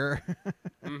swagger.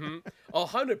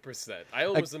 100%. I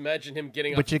almost imagine him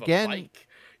getting off of a bike.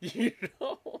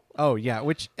 Oh yeah,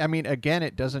 which I mean, again,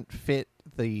 it doesn't fit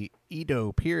the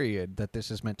Edo period that this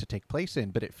is meant to take place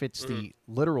in, but it fits the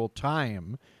literal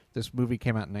time. This movie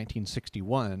came out in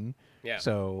 1961,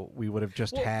 so we would have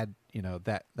just had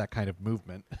that kind of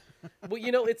movement. Well,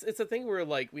 it's a thing where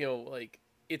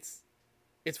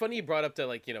it's funny you brought up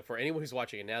that, for anyone who's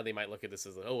watching it now, they might look at this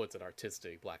as, it's an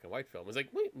artistic black and white film. It's like,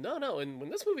 wait, no. And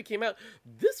when this movie came out,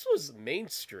 this was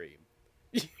mainstream.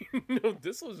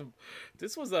 This was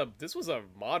a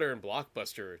modern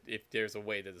blockbuster, if there's a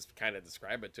way to just kind of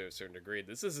describe it to a certain degree.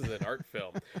 This isn't an art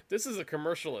film. This is a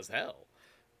commercial as hell.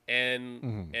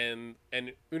 And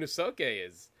Unosuke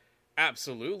is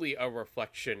absolutely a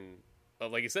reflection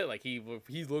of, like I said, like he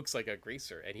looks like a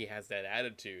greaser, and he has that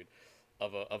attitude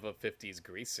of a 50s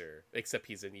greaser, except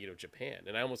he's in Edo, Japan.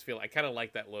 And I almost feel I kind of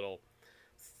like that little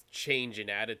change in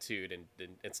attitude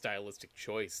and stylistic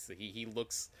choice. He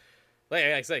looks, like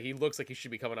I said, he looks like he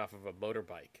should be coming off of a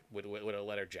motorbike with a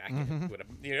leather jacket, with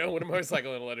a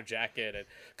motorcycle and a leather jacket, and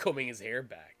combing his hair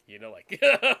back.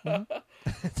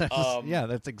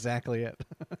 That's exactly it.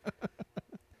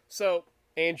 So,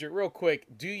 Andrew, real quick,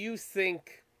 do you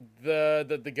think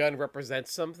the gun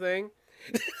represents something?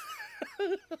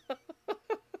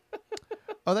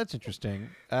 Oh, that's interesting.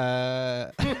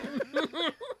 I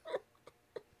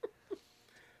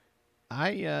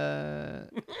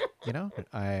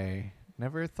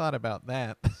never thought about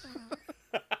that.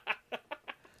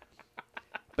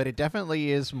 But it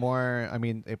definitely is more, I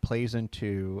mean, it plays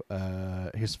into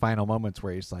his final moments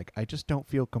where he's like, I just don't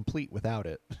feel complete without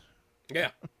it. Yeah.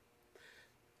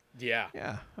 Yeah.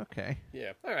 Yeah. Okay.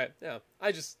 Yeah. All right. Yeah.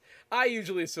 I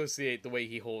usually associate the way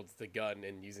he holds the gun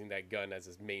and using that gun as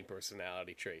his main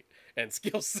personality trait and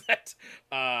skill set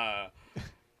as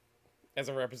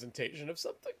a representation of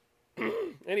something.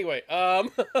 Anyway,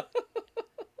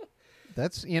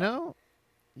 that's,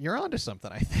 you're onto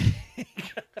something, I think.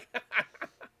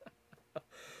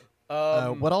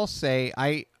 What I'll say,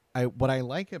 what I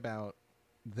like about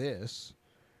this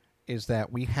is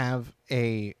that we have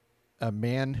a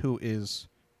man who is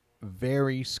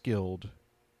very skilled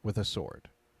with a sword.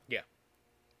 Yeah.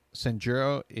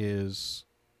 Sanjuro is,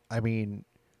 I mean,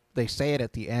 they say it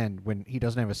at the end, when he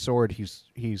doesn't have a sword,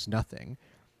 he's nothing.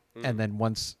 And then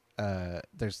once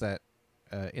there's that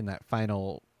in that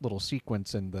final little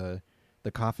sequence, and the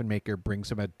coffin maker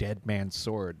brings him a dead man's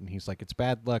sword, and he's like, it's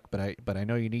bad luck, but I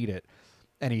know you need it.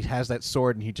 And he has that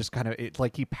sword, and he just kind of, it's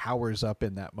like he powers up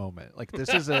in that moment. Like, this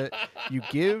is you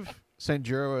give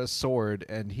Sanjuro a sword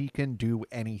and he can do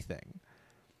anything.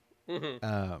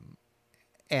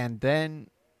 And then,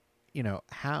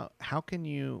 how can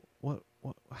you,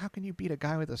 well, how can you beat a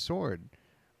guy with a sword?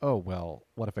 Oh, well,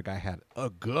 what if a guy had a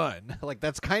gun? Like,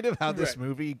 that's kind of how this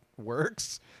movie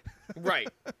works. Right.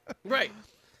 Right.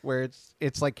 Where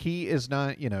it's like he is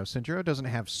not, Sanjuro doesn't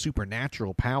have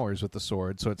supernatural powers with the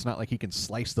sword, so it's not like he can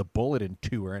slice the bullet in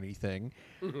two or anything.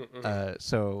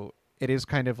 So it is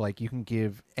kind of like you can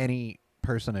give any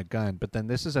person a gun, but then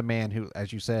this is a man who,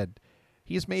 as you said,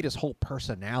 he's made his whole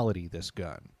personality this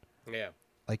gun. Yeah.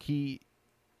 Like he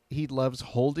loves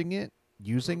holding it,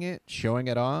 using it, showing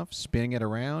it off, spinning it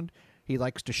around. He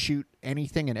likes to shoot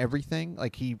anything and everything.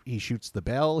 Like he shoots the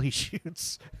bell. He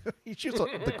shoots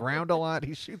the ground a lot.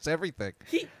 He shoots everything.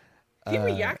 He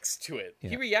reacts to it. Yeah.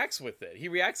 He reacts with it. He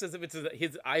reacts as if it's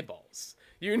his eyeballs.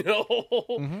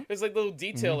 There's like little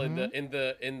detail in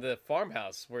the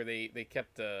farmhouse where they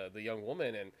kept the young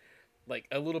woman, and like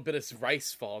a little bit of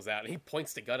rice falls out, and he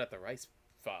points the gun at the rice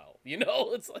file.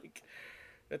 It's like.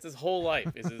 That's his whole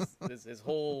life. His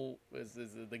whole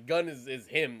the gun is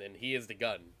him, and he is the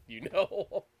gun.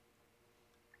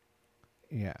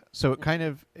 Yeah. So it kind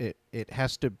of it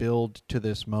has to build to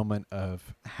this moment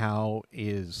of how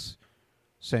is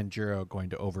Sanjuro going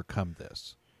to overcome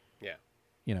this? Yeah.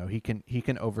 He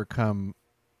can overcome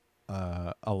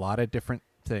a lot of different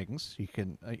things. He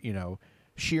can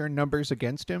sheer numbers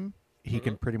against him. He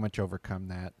can pretty much overcome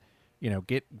that.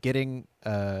 Getting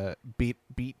beat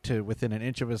to within an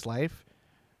inch of his life,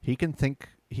 he can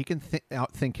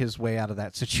outthink his way out of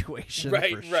that situation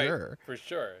sure. For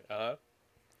sure.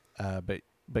 But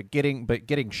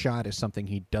getting shot is something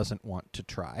he doesn't want to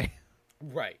try.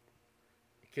 Right.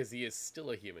 Because he is still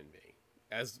a human being.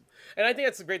 And I think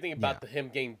that's the great thing about him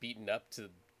getting beaten up to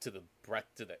the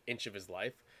breadth, to the inch of his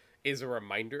life, is a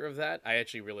reminder of that. I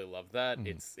actually really love that.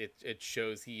 It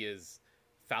shows he is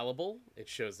fallible. It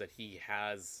shows that he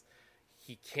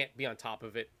can't be on top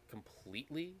of it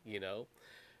completely, and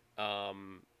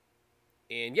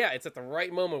it's at the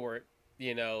right moment where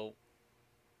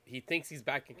he thinks he's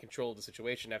back in control of the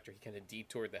situation after he kind of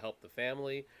detoured to help the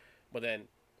family, but then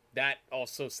that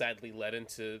also sadly led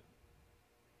into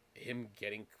him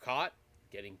getting caught,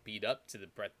 getting beat up to the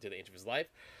inch of his life,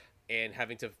 and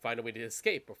having to find a way to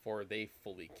escape before they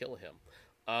fully kill him.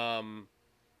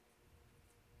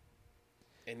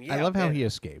 And I love how he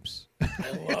escapes.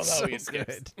 I love how he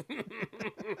escapes.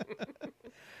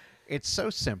 It's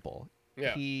so simple.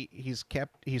 Yeah. He's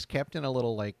kept in a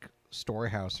little like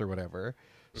storehouse or whatever.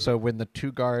 So when the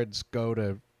two guards go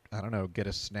to, I don't know, get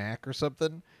a snack or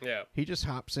something, he just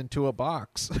hops into a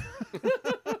box.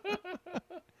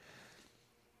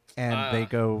 And they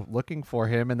go looking for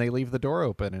him, and they leave the door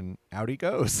open, and out he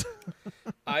goes.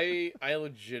 I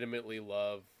legitimately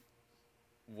love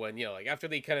when like after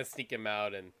they kind of sneak him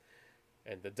out, and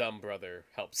the dumb brother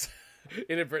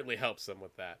inadvertently helps them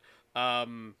with that.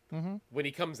 When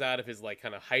he comes out of his like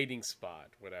kind of hiding spot,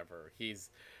 whatever, he's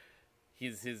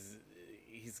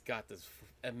got this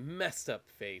messed up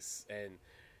face, and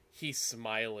he's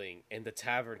smiling, and the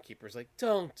tavern keeper's like,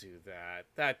 "Don't do that.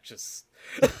 That just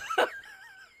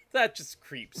that just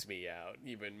creeps me out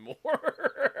even more."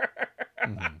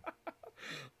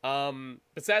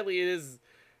 But sadly, it is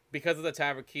because of the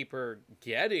tavern keeper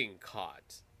getting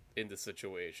caught in the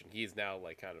situation. He's now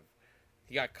like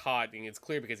he got caught, and it's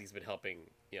clear because he's been helping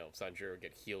Sanjuro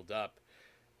get healed up.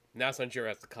 Now Sanjuro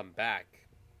has to come back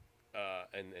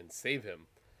and save him.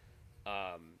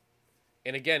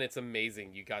 And again, it's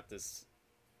amazing. You got this.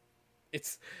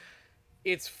 It's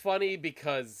funny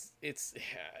because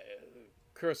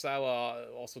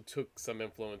Kurosawa also took some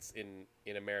influence in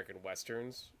American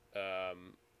westerns.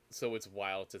 So it's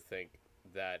wild to think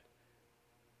that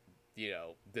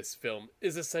this film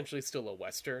is essentially still a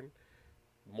western,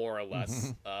 more or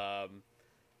less.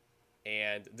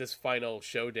 And this final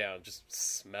showdown just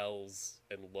smells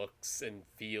and looks and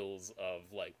feels of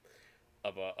a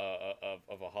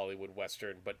Hollywood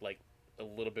western, but like a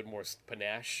little bit more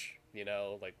panache.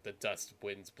 Like the dust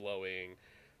winds blowing.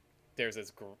 There's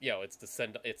this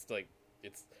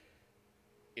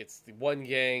it's the one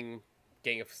gang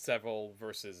of several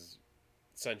versus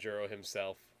Sanjuro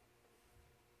himself.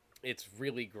 It's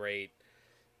really great.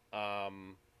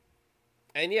 And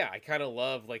yeah, I kind of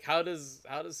love like how does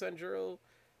Sanjuro,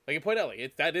 like you point out,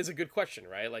 like that is a good question,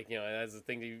 right? Like as the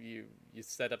thing you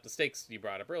set up the stakes you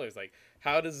brought up earlier, is like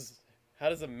how does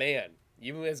a man,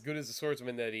 even as good as a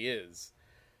swordsman that he is,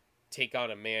 take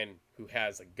on a man who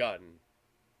has a gun,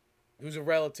 who's a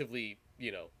relatively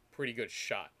pretty good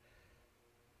shot?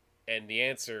 And the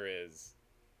answer is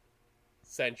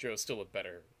Sanjuro's still a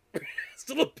better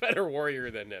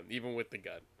warrior than him, even with the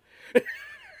gun.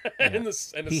 and a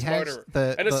smarter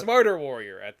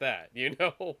warrior at that.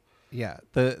 Yeah,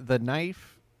 the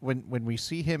knife when we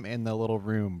see him in the little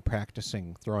room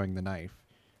practicing throwing the knife,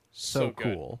 so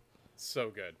cool.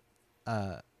 So good.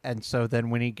 And so then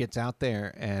when he gets out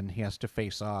there and he has to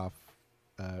face off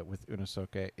with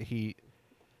Unosuke, he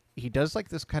does like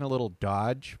this kind of little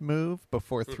dodge move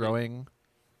before throwing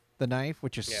the knife,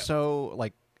 which is so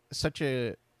like such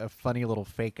a funny little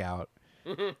fake out.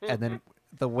 And then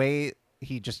the way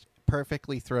he just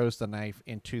perfectly throws the knife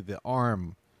into the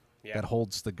arm that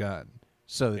holds the gun,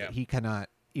 so that he cannot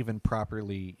even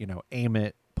properly, aim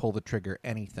it, pull the trigger,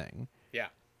 anything. Yeah.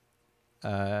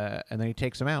 And then he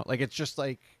takes him out. Like, it's just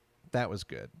like, that was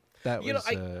good. That was.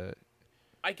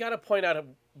 I gotta point out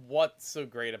what's so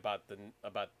great about the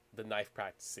knife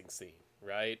practicing scene,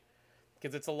 right?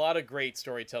 Because it's a lot of great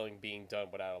storytelling being done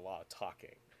without a lot of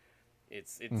talking.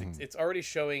 It's already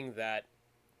showing that.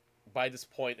 By this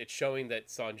point, it's showing that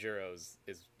Sanjuro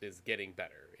is getting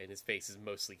better, and his face is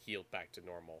mostly healed back to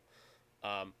normal.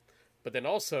 But then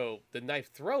also, the knife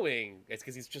throwing, it's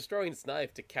because he's just throwing his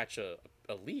knife to catch a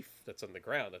leaf that's on the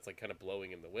ground that's like kind of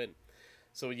blowing in the wind.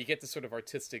 So you get this sort of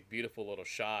artistic, beautiful little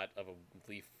shot of a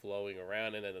leaf flowing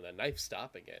around and then the knife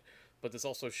stopping it. But this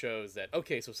also shows that,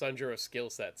 okay, so Sanjuro's skill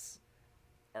sets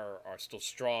are still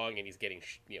strong, and he's getting,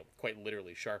 quite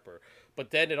literally sharper.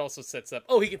 But then it also sets up,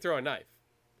 he can throw a knife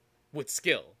with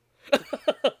skill.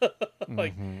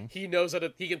 Like, he knows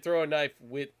he can throw a knife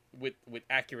with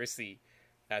accuracy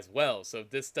as well. So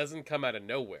this doesn't come out of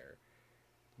nowhere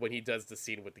when he does the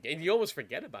scene with the game. You almost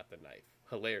forget about the knife,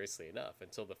 hilariously enough,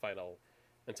 until the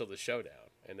showdown.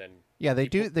 And then they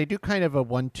do kind of a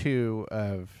 1-2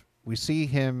 of, we see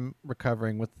him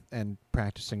recovering with and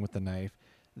practicing with the knife.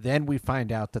 Then we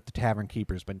find out that the tavern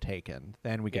keeper's been taken.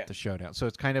 Then we get the showdown. So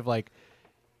it's kind of like,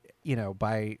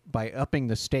 by upping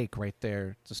the stake right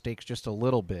there, the stake's just a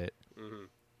little bit.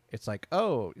 It's like,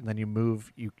 and then you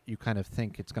move, you kind of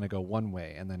think it's going to go one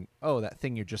way, and then that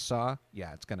thing you just saw,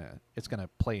 it's gonna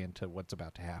play into what's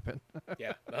about to happen.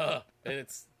 And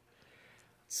it's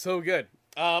so good.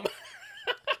 And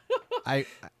I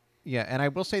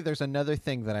will say there's another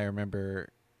thing that I remember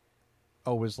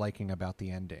always liking about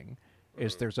the ending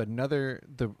is there's another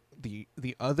the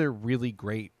other really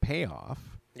great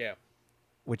payoff. Yeah.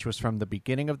 Which was from the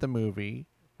beginning of the movie.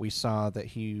 We saw that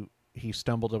he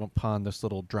stumbled upon this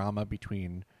little drama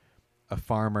between a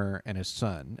farmer and his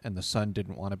son, and the son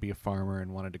didn't want to be a farmer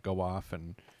and wanted to go off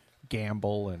and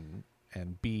gamble and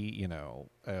be,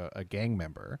 a gang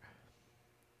member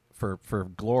for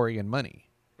glory and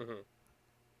money.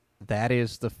 That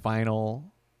is the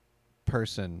final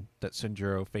person that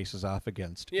Sanjuro faces off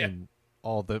against in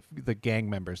all the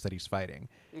gang members that he's fighting.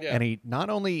 And he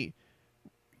not only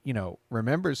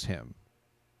remembers him,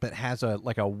 but has a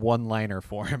one-liner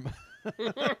for him.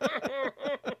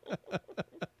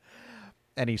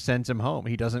 And he sends him home.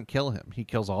 He doesn't kill him. He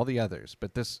kills all the others.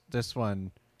 But this one,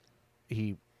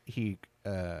 he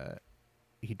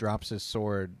drops his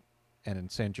sword, and then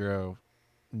Sanjuro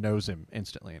knows him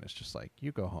instantly, and it's just like,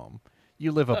 you go home.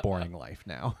 You live a boring life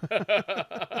now.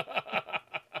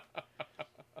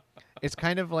 It's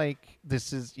kind of like,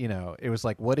 this is, it was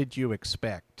like, what did you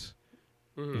expect?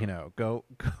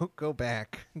 Go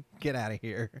back, get out of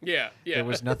here. Yeah. There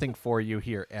was nothing for you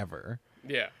here ever.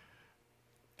 Yeah.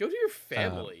 Go to your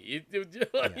family.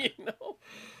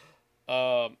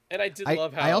 And I did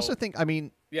love how. I also think,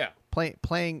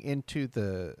 playing into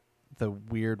the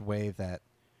weird way that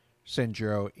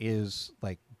Sanjuro is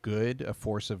like good, a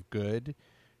force of good,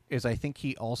 is I think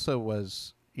he also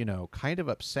was, kind of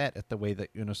upset at the way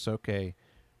that Unosuke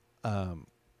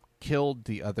killed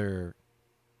the other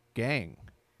gang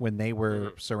when they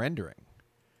were surrendering.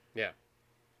 Yeah.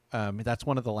 That's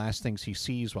one of the last things he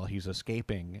sees while he's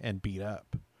escaping and beat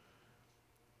up.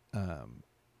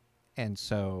 And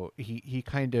so he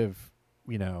kind of,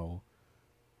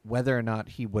 whether or not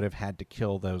he would have had to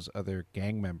kill those other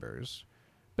gang members,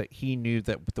 but he knew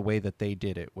that the way that they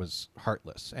did it was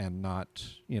heartless and not,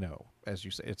 as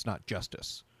you say, it's not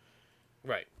justice.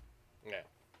 Right. Yeah.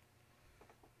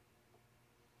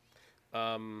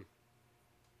 I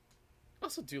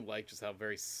also do like just how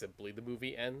very simply the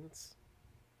movie ends.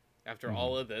 After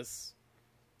all of this,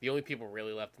 the only people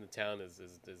really left in the town is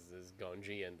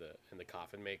Gonji and the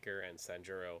coffin maker, and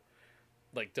Sanjuro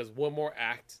does one more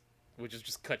act, which is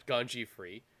just cut Gonji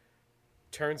free,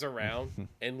 turns around,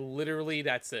 and literally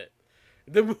that's it.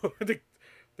 The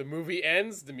movie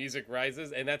ends, the music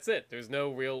rises, and that's it. There's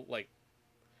no real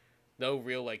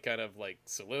kind of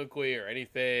soliloquy or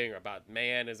anything or about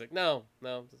man. It's like, no,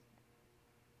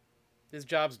 his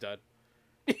job's done.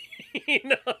 He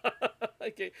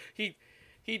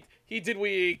did what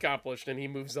he accomplished, and he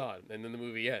moves on, and then the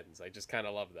movie ends. I just kind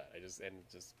of love that.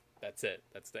 That's it.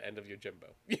 That's the end of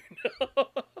Yojimbo. You know?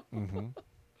 Mm-hmm.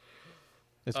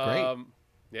 It's great.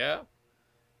 Yeah.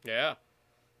 Yeah.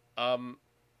 I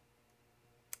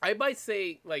might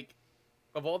say, like,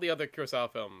 of all the other Kurosawa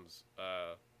films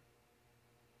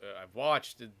I've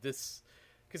watched, this...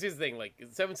 Because here's the thing, like,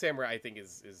 Seven Samurai, I think,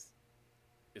 is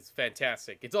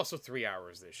fantastic. It's also 3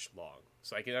 hours-ish long.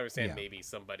 So I can understand maybe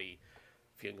somebody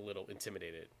feeling a little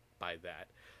intimidated by that.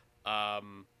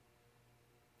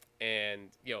 And,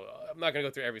 you know, I'm not going to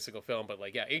go through every single film, but,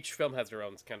 like, yeah, each film has their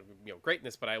own kind of, you know,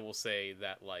 greatness. But I will say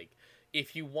that, like,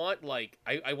 if you want, like,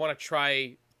 I want to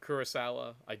try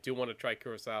Kurosawa. I do want to try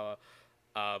Kurosawa.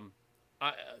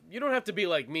 You don't have to be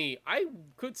like me. I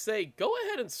could say, go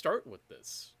ahead and start with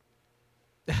this.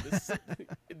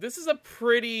 This is a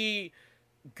pretty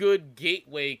good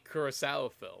gateway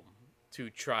Kurosawa film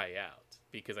to try out,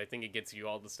 because I think it gets you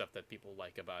all the stuff that people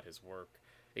like about his work.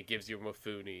 It gives you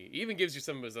Mifune, even gives you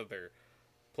some of his other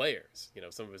players, you know,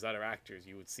 some of his other actors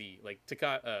you would see, like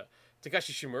Takashi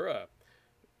Shimura,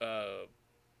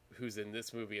 who's in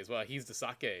this movie as well. He's the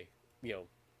sake, you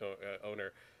know,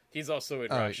 owner. He's also in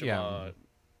Rashomon,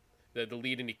 the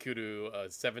lead in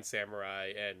Ikuru, Seven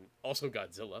Samurai, and also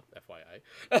Godzilla,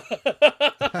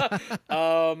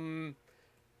 FYI.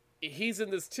 He's in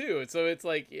this too, and so it's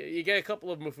like you get a couple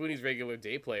of Mifune's regular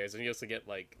day players, and you also get,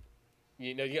 like,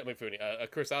 you know, you get Mifune,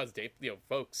 Kurosawa's day, you know,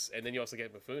 folks, and then you also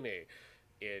get Mifune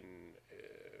in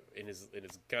his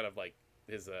kind of like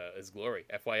his glory.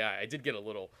 FYI, I did feel a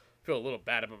little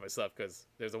bad about myself, because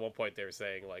there's at one point they were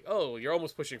saying, like, "Oh, you're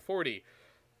almost pushing 40,"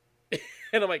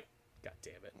 and I'm like, "God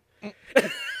damn it!"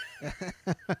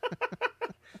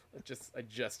 I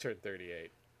just turned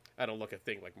 38. I don't look a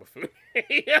thing like Mifune.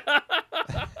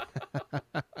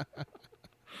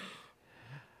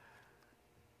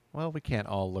 Well, we can't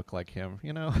all look like him,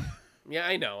 you know? Yeah,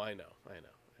 I know.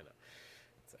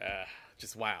 It's,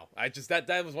 just wow.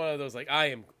 That was one of those, like, I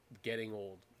am getting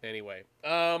old. Anyway.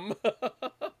 So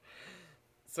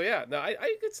yeah, no,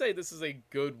 I could say this is a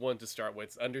good one to start with.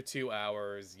 It's under 2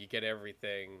 hours. You get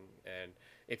everything. And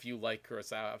if you like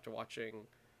Kurosawa after watching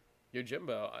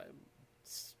Yojimbo,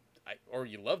 or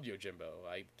you loved Yojimbo,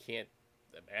 I can't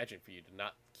imagine for you to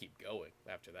not keep going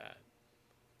after that.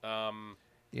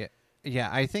 Yeah,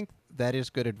 I think that is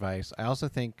good advice. I also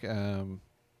think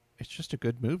it's just a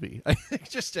good movie. I think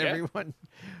just everyone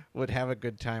would have a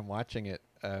good time watching it,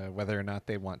 whether or not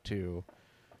they want to,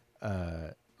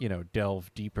 you know,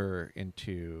 delve deeper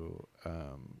into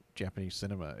Japanese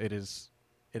cinema. It is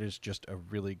just a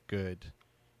really good,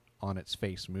 on its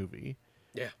face movie.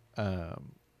 Yeah.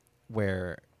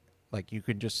 Where, like, you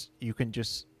can just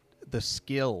the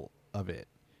skill of it,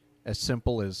 as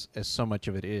simple as so much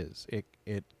of it is,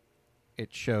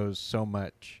 it shows so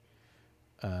much,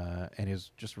 and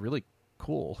is just really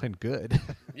cool and good.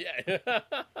 Yeah.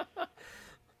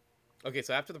 Okay,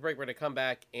 so after the break, we're going to come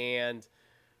back and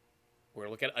we're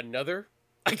going to look at another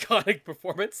iconic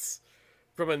performance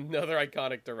from another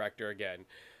iconic director again,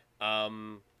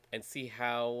 and see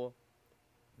how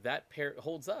that pair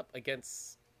holds up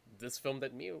against this film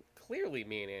that clearly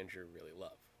me and Andrew really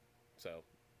love. So,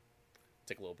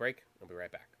 take a little break. I'll be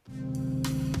right back.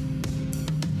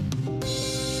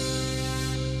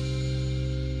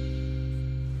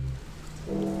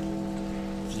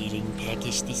 Feeling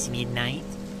peckish this midnight?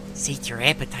 Sate your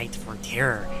appetite for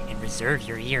terror and reserve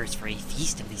your ears for a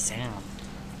feast of the sound.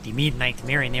 The Midnight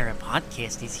Marinara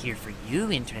podcast is here for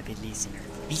you, intrepid listener.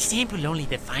 We sample only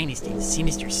the finest in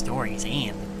sinister stories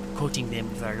and, coating them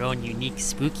with our own unique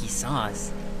spooky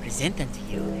sauce, present them to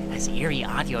you as eerie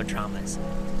audio dramas.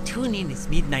 Tune in as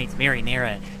Midnight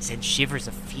Marinara sends shivers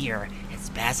of fear and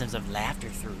spasms of laughter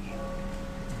through you.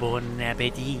 Bon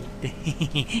appetit.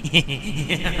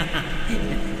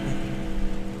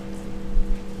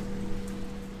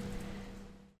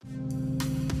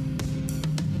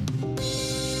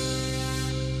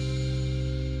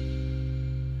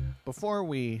 Before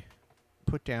we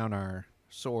put down our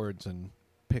swords and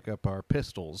pick up our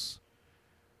pistols,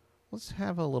 let's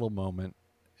have a little moment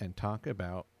and talk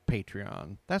about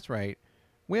Patreon. That's right.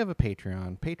 We have a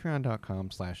Patreon,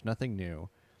 patreon.com/nothingnew,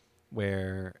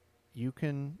 where you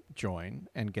can join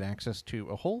and get access to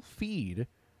a whole feed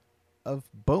of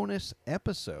bonus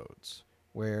episodes,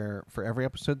 where for every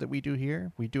episode that we do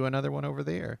here, we do another one over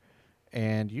there.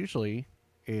 And usually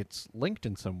it's linked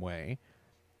in some way.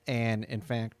 And in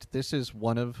fact, this is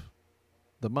one of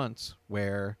the months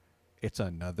where it's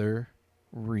another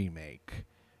remake.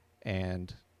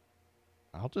 And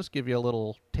I'll just give you a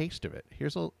little taste of it.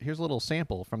 Here's a little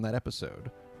sample from that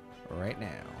episode right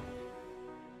now.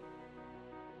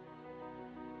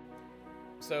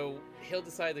 So he'll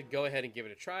decide to go ahead and give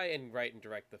it a try and write and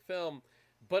direct the film.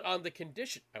 But on the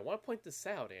condition, I want to point this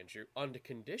out, Andrew, on the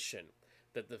condition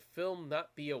that the film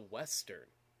not be a Western.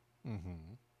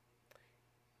 Mm-hmm.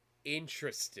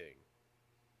 Interesting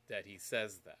that he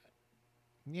says that.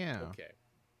 Yeah. Okay.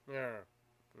 Yeah.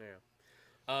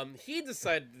 He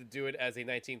decided to do it as a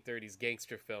 1930s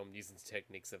gangster film using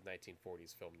techniques of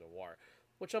 1940s film noir,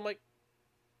 which I'm like,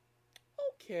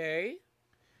 okay.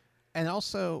 And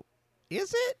also,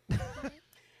 is it?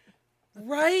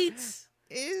 Right?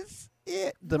 Is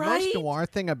it? The Right? most noir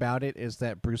thing about it is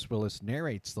that Bruce Willis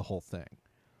narrates the whole thing.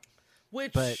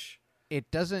 Which... But it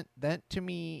doesn't... That, to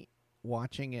me,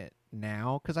 watching it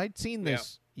now... Because I'd seen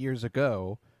this years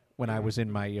ago when I was in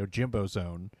my Yojimbo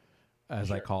zone, as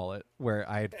I call it, where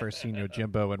I had first seen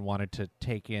Yojimbo and wanted to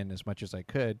take in as much as I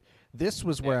could. This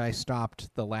was where I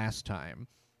stopped the last time.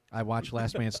 I watched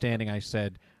Last Man Standing. I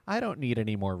said, I don't need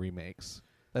any more remakes.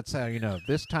 That's how you know.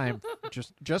 This time,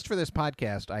 just for this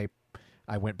podcast,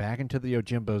 I went back into the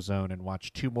Yojimbo zone and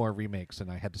watched 2 more remakes, and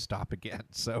I had to stop again.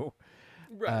 So,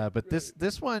 but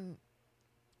this one,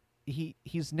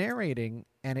 he's narrating,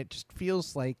 and it just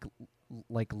feels like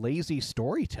lazy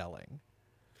storytelling.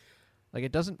 Like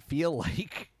it doesn't feel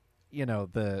like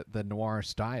the noir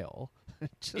style.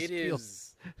 It just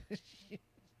feels... is.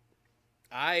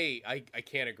 I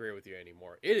can't agree with you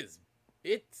anymore. It's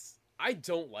I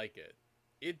don't like it.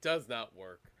 It does not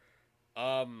work.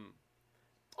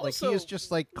 Like he is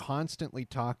just like constantly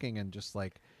talking and just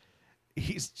like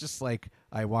he's just like,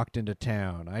 I walked into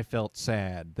town. I felt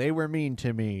sad. They were mean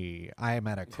to me. I am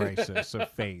at a crisis of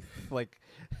faith. Like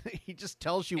he just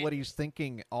tells you what he's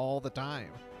thinking all the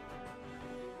time.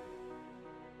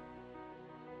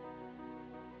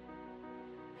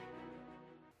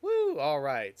 Woo! All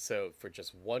right. So for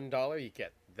just $1, you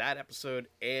get that episode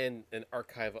and an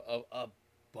archive of a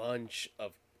bunch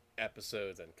of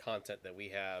episodes and content that we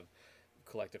have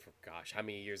collected for how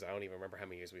many years? I don't even remember how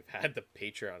many years we've had the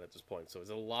Patreon at this point. So there's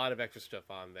a lot of extra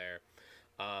stuff on there.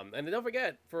 And then don't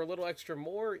forget, for a little extra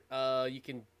more, you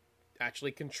can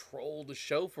actually control the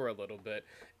show for a little bit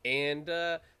and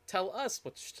tell us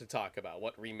what to talk about,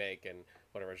 what remake and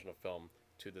what original film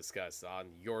to discuss on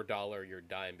your dollar, your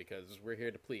dime, because we're here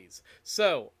to please.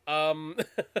 So, once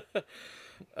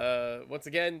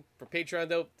again, for Patreon,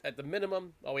 though, at the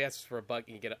minimum, all we ask is for $1, and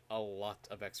you get a lot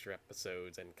of extra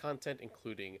episodes and content,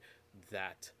 including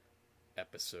that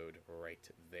episode right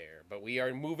there. But we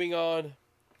are moving on.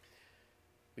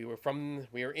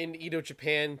 We are in Edo,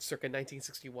 Japan, circa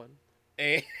 1961.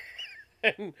 And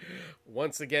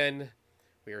once again,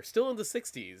 we are still in the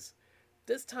 60s.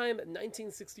 This time,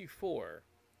 1964.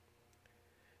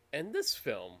 And this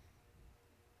film...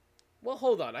 Well,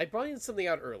 hold on. I brought something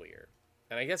out earlier.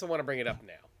 And I guess I want to bring it up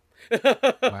now.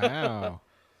 Wow.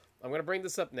 I'm going to bring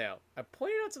this up now. I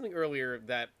pointed out something earlier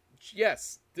that,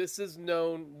 yes, this is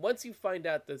known... Once you find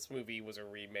out this movie was a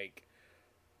remake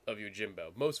of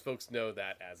Yojimbo, most folks know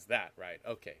that as that, right?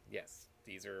 Okay, yes.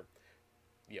 These are...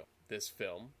 this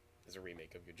film is a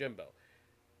remake of Yojimbo.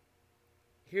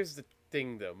 Here's the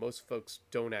thing, though. Most folks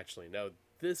don't actually know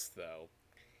this, though.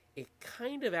 It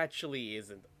kind of actually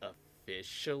isn't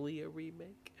officially a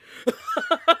remake.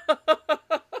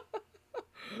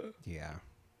 Yeah.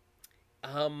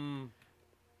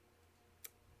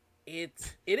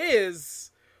 It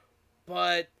is,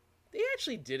 but they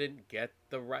actually didn't get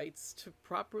the rights to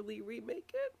properly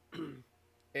remake it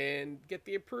and get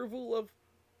the approval of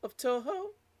Toho,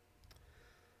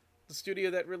 the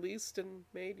studio that released and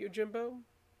made Yojimbo.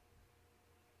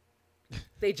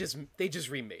 They just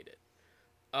remade it.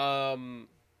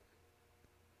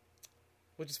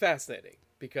 Which is fascinating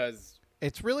because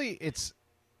it's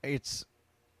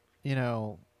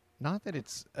not that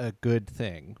it's a good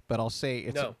thing, but I'll say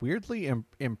it's weirdly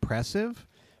impressive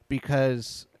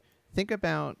because think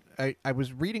about, I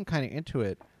was reading kind of into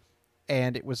it,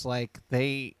 and it was like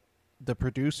the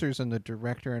producers and the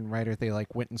director and writer, they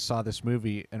like went and saw this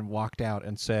movie and walked out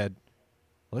and said,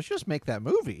 let's just make that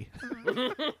movie.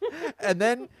 And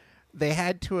then they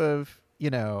had to have,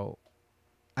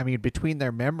 between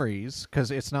their memories,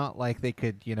 because it's not like they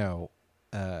could,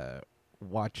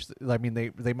 watch.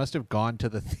 They must have gone to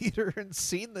the theater and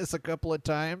seen this a couple of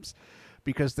times,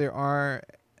 because there are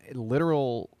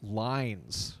literal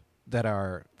lines that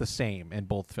are the same in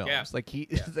both films. Yeah. Like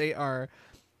they are.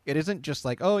 It isn't just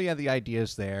like, oh yeah, the idea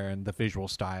is there and the visual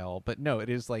style, but no, it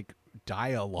is like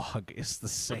dialogue is the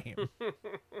same.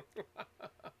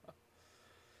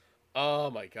 Oh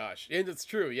my gosh. And it's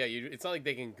true. Yeah, it's not like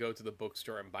they can go to the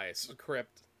bookstore and buy a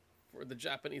script for the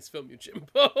Japanese film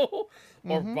Yojimbo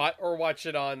or watch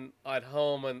it at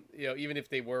home, and even if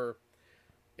they were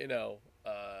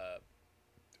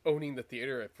owning the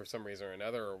theater for some reason or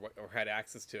another, or had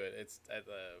access to it. It's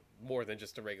more than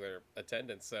just a regular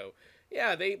attendance. So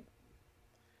yeah,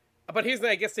 but here's the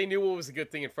thing, I guess they knew what was a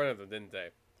good thing in front of them, didn't they?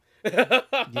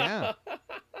 Yeah.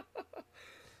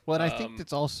 Well, and I think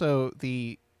it's also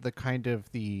the kind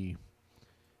of the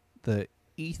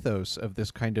ethos of this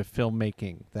kind of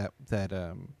filmmaking that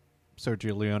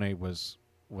Sergio Leone was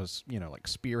like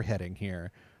spearheading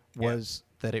here was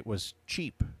that it was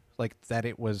cheap, like that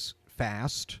it was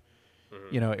fast.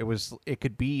 Mm-hmm. It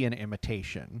could be an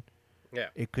imitation. Yeah.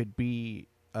 It could be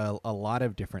a lot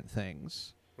of different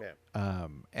things. Yeah.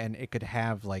 And it could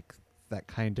have like that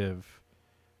kind of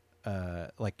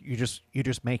like you just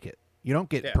make it. You don't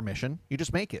get permission. You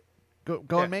just make it.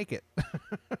 Go and make it.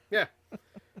 Yeah.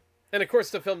 And of course,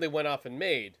 the film they went off and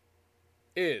made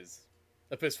is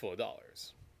A Fistful of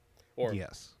Dollars, or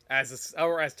yes, as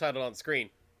titled on screen,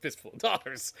 Fistful of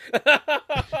Dollars.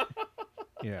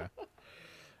 Yeah.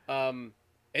 And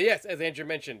yes, as Andrew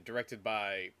mentioned, directed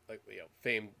by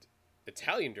famed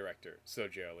Italian director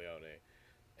Sergio Leone,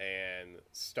 and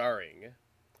starring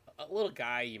a little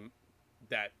guy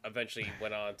that eventually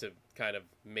went on to kind of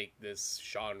make this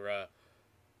genre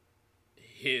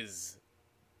his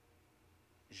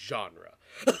genre.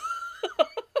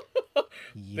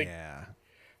 Yeah.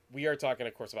 We are talking,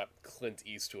 of course, about Clint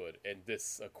Eastwood, and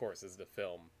this, of course, is the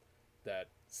film that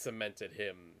cemented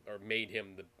him or made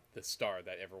him the star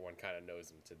that everyone kind of knows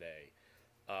him today.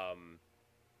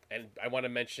 And I want to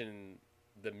mention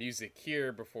the music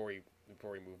here before we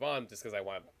move on, just because I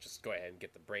want to just go ahead and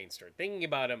get the brain start thinking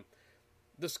about him.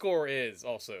 The score is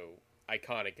also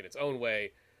iconic in its own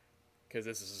way, because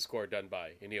this is a score done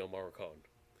by Ennio Morricone.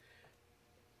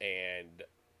 And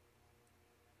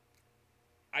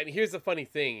I mean, here's the funny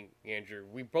thing, Andrew.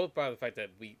 We both brought up the fact that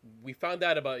we found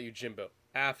out about Yojimbo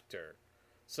after.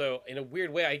 So, in a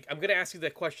weird way, I'm going to ask you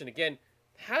that question again.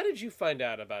 How did you find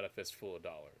out about A Fistful of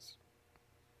Dollars?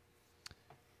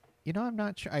 I'm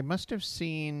not sure. I must have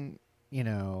seen, it,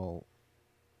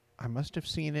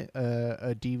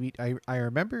 a DVD. I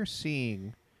remember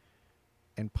seeing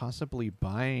and possibly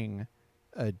buying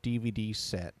a DVD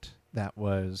set that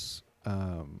was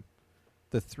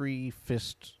the A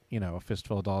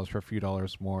Fistful of Dollars for a Few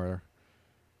Dollars More,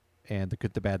 and The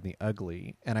Good, the Bad, and the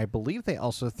Ugly. And I believe they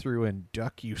also threw in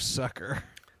Duck, You Sucker.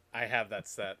 I have that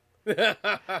set.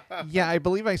 Yeah, I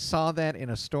believe I saw that in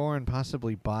a store and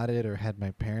possibly bought it or had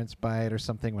my parents buy it or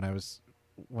something when I was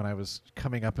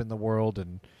coming up in the world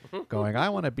and going, I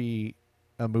want to be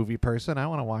a movie person. I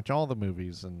want to watch all the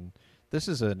movies, and this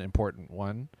is an important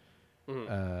one.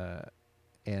 Mm-hmm.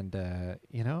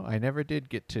 I never did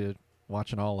get to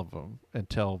watching all of them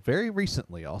until very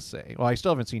recently, I'll say. Well, I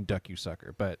still haven't seen Duck, You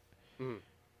Sucker, but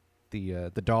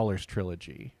the Dollars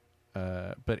trilogy.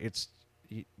 But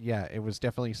it was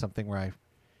definitely something where I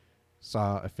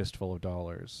saw A Fistful of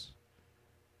Dollars,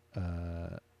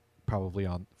 probably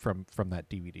from that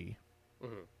DVD,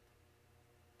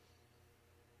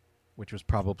 which was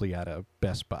probably at a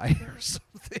Best Buy or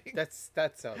something. That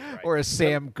sounds right. Or a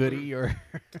Sam Goody, or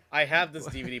I have this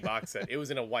DVD box set. It was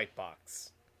in a white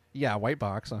box. Yeah, white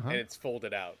box, and it's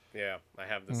folded out. Yeah, I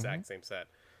have the exact same set.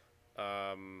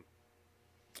 Here's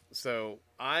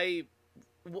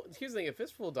the thing: A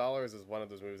Fistful of Dollars is one of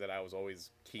those movies that I was always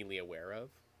keenly aware of.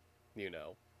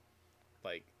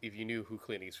 Like if you knew who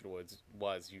Clint Eastwood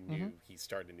was, you knew he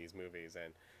starred in these movies,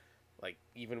 and like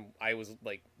even I was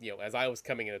like, as I was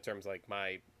coming into terms like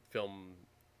my film,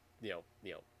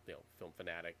 film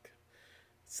fanatic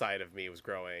side of me was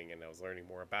growing, and I was learning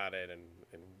more about it and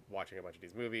watching a bunch of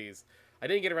these movies. I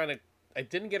didn't get around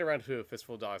to A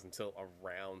Fistful of Dollars until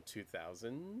around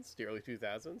 2000s, the early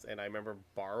 2000s, and I remember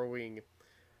borrowing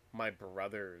my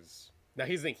brother's. Now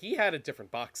here's the thing, he had a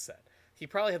different box set. He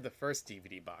probably had the first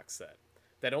DVD box set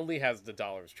that only has the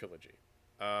Dollars trilogy.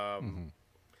 And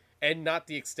not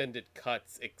the extended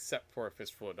cuts except for A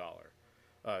Fistful of Dollar.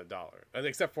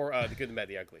 Except for The Good, the Bad,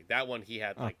 the Ugly. That one he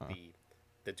had like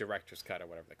the director's cut or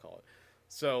whatever they call it.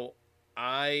 So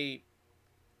I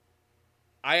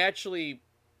actually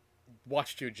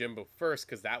watched Yojimbo first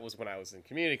because that was when I was in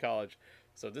community college.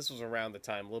 So this was around the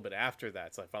time, a little bit after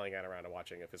that. So I finally got around to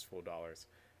watching A Fistful of Dollars.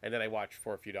 And then I watched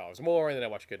For a Few Dollars More, and then I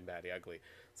watched Good and Bad, the Ugly.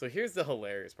 So here's the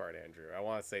hilarious part, Andrew. I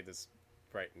want to say this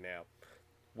right now.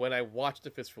 When I watched A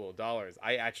Fistful of Dollars,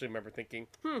 I actually remember thinking,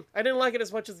 I didn't like it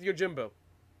as much as Yojimbo.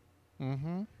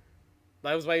 Mm-hmm.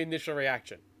 That was my initial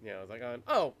reaction. I was like,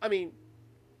 oh, I mean,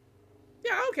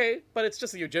 yeah, okay, but it's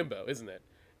just a Yojimbo, isn't it?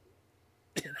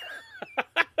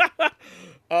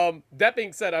 That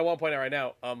being said, I want to point out right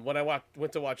now, when I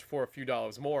went to watch For a Few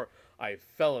Dollars More, I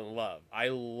fell in love. I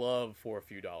love For a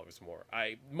Few Dollars More.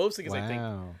 Mostly because I think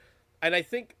And I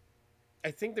think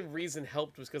the reason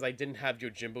helped was because I didn't have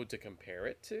Yojimbo to compare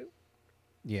it to.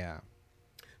 Yeah.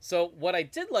 So what I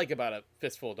did like about A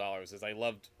Fistful of Dollars is I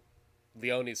loved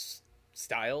Leone's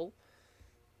style.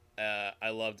 I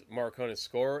loved Morricone's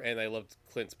score, and I loved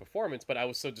Clint's performance, but I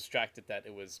was so distracted that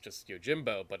it was just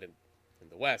Yojimbo, but in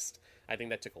the West, I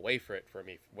think that took away for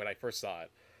me when I first saw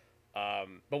it.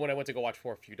 But when I went to go watch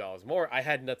For a Few Dollars More, I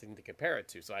had nothing to compare it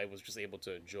to, so I was just able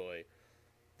to enjoy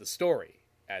the story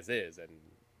as is,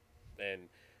 and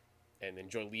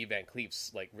enjoy Lee Van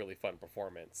Cleef's like really fun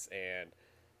performance, and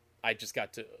I just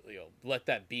got to let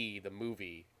that be the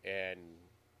movie, and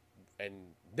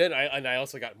then I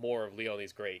also got more of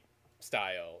Leone's great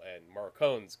style and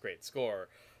Morricone's great score,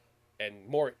 and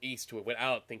more east to it, went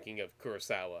out thinking of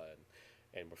Kurosawa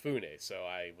and Mifune. So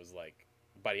I was like,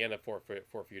 by the end of For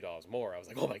a Few Dollars More, I was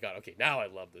like, oh my god, okay, now I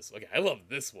love this. Okay, I love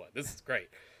this one. This is great.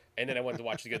 And then I went to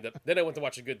watch The Good, the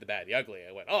Bad, the Ugly.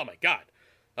 I went, oh my god.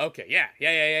 Okay, yeah.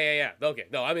 Okay,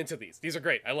 no, I'm into these. These are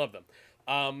great. I love them.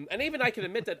 And even I can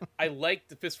admit that I liked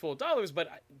The Fistful of Dollars,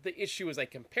 but the issue is I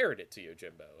compared it to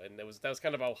Yojimbo, and that was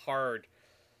kind of a hard.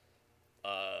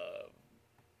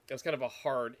 That was kind of a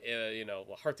hard, a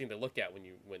hard thing to look at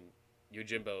when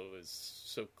Yojimbo is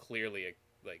so clearly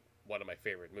like one of my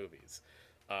favorite movies.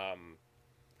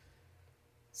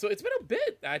 So it's been a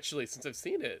bit actually since I've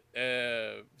seen it.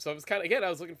 So I was I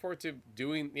was looking forward to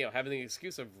doing, having the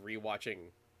excuse of rewatching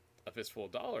A Fistful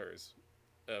of Dollars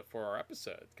for our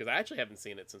episode, because I actually haven't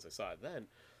seen it since I saw it then.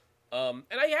 And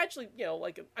I actually,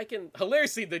 I can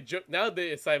hilariously now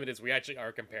the assignment is we actually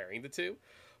are comparing the two,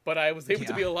 but I was able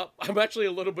to be I'm actually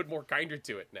a little bit more kinder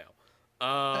to it now.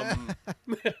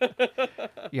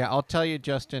 Yeah, I'll tell you,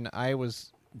 Justin, I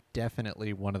was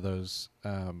definitely one of those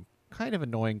kind of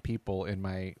annoying people in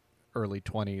my early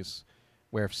 20s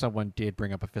where if someone did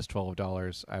bring up A Fistful of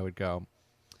Dollars, I would go,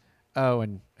 oh,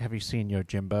 and have you seen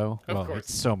Yojimbo? Well, course.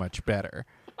 It's so much better.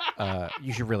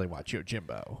 You should really watch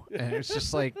Yojimbo. And it's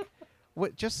just like,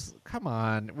 what? Just come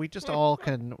on. We just all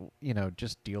can,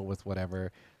 just deal with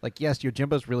whatever. Like, yes,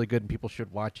 Yojimbo's really good and people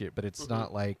should watch it, but it's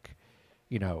not like,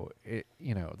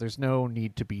 there's no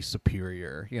need to be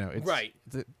superior. It's right.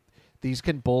 These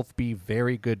can both be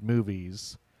very good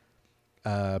movies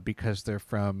because they're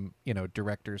from,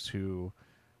 directors who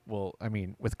will,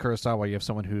 with Kurosawa, you have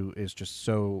someone who is just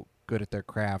so good at their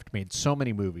craft, made so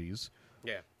many movies.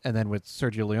 Yeah. And then with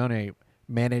Sergio Leone,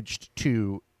 managed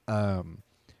to,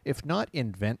 if not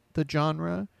invent the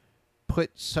genre,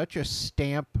 put such a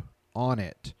stamp on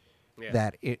it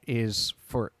that it is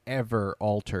forever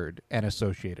altered and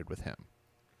associated with him.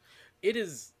 It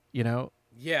is.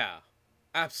 Yeah,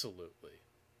 absolutely.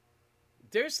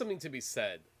 There's something to be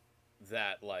said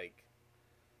that, like,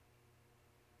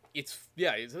 it's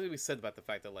something to be said about the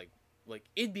fact that, like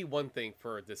it'd be one thing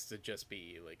for this to just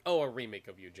be like, oh, a remake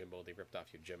of Yojimbo, they ripped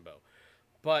off Yojimbo.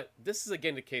 But this is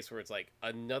again the case where it's like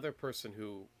another person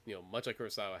who, much like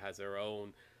Kurosawa, has their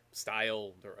own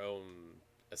style, their own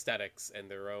aesthetics,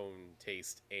 and their own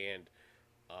taste, and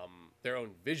their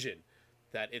own vision.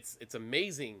 That it's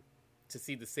amazing to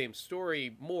see the same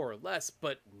story more or less,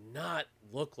 but not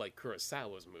look like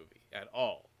Kurosawa's movie at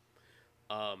all.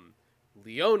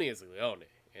 Leone is Leone,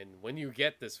 and when you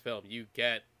get this film, you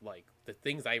get like the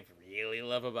things I really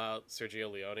love about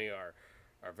Sergio Leone are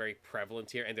very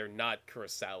prevalent here, and they're not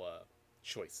Kurosawa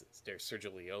choices; they're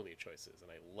Sergio Leone choices, and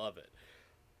I love it.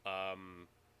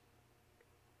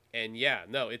 And yeah,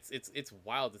 no, it's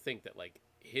wild to think that like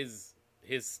his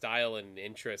style and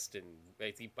interest, and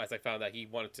as I found out, he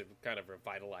wanted to kind of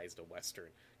revitalize the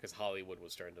Western because Hollywood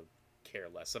was starting to care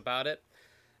less about it,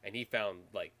 and he found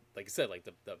like I said, like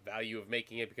the value of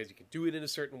making it because you can do it in a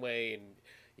certain way and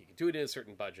you can do it in a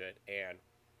certain budget, and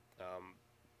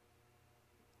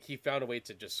he found a way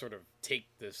to just sort of take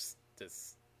this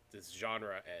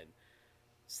genre and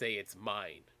say it's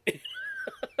mine.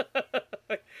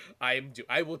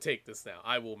 I will take this now.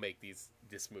 I will make this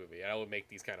movie. I will make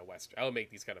these kind of Western. I will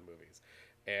make these kind of movies.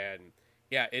 And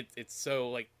yeah, it's so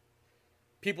like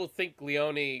people think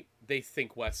Leone, they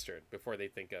think Western before they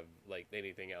think of like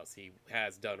anything else he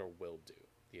has done or will do,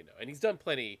 and he's done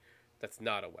plenty that's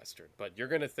not a Western, but you're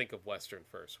going to think of Western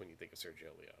first when you think of Sergio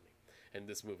Leone. And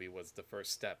this movie was the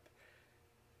first step,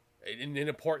 an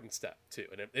important step too,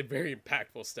 and a very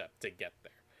impactful step to get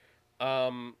there.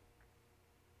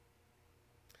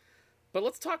 But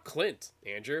let's talk Clint,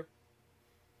 Andrew.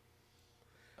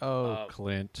 Oh,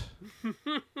 Clint.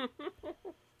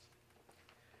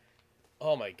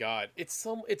 Oh my God. It's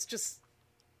just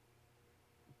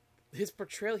his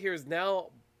portrayal here is now,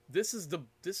 this is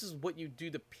what you do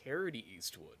to parody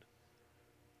Eastwood.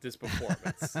 This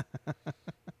performance.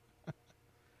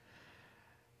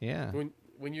 Yeah.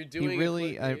 When you're doing he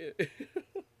really,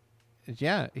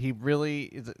 yeah, he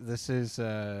really. This is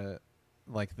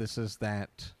this is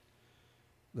that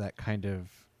kind of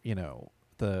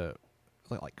the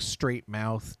like straight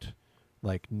mouthed,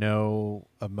 like no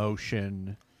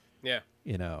emotion. yeah,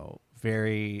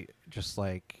 Very just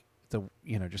like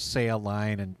just say a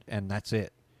line and that's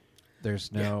it.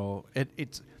 There's no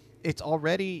it's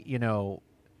already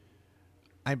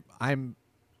I'm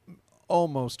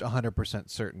almost 100%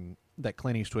 certain that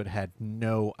Clint Eastwood had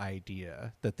no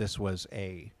idea that this was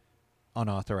a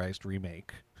unauthorized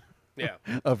remake yeah,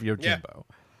 of Yojimbo.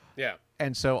 yeah,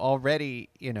 And so already,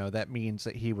 that means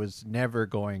that he was never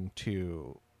going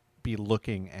to be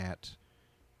looking at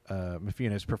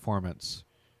Mifune's performance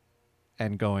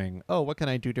and going, oh, what can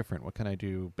I do different? What can I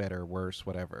do better, worse,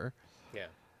 whatever? yeah,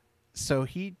 So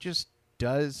he just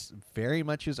does very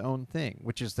much his own thing,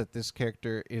 which is that this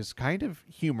character is kind of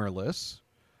humorless,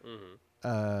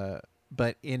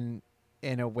 but in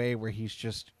a way where he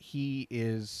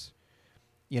is,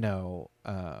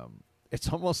 it's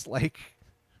almost like,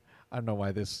 I don't know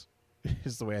why this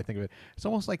is the way I think of it. It's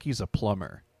almost like he's a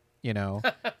plumber, He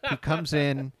comes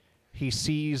in, he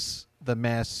sees the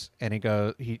mess, and he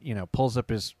pulls up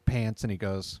his pants and he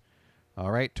goes, all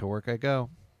right, to work I go.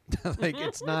 Like,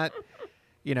 it's not,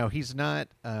 he's not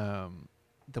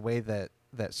the way that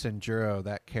Sanjuro,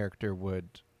 that character,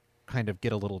 would kind of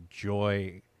get a little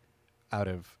joy out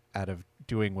of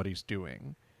doing what he's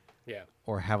doing. yeah,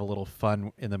 Or have a little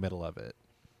fun in the middle of it.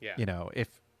 yeah.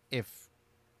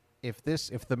 If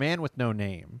the man with no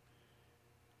name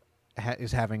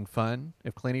is having fun,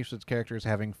 if Clint Eastwood's character is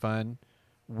having fun,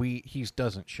 he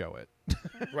doesn't show it.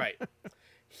 Right.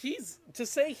 To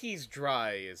say he's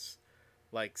dry is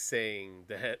like saying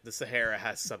the Sahara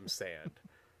has some sand,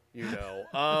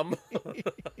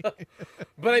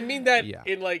 But I mean that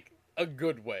in like a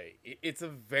good way. It's a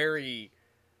very,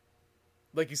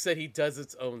 like you said, he does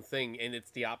its own thing, and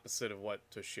it's the opposite of what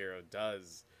Toshiro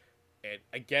does. And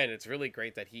again, it's really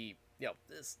great that he,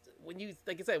 when you,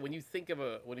 like I said, when you think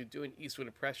when you do an Eastwood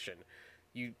impression,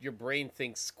 your brain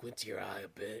thinks, squint your eye a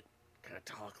bit, kind of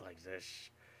talk like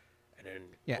this, and then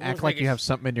act like you have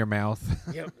something in your mouth.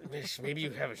 Maybe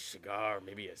you have a cigar,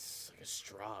 maybe like a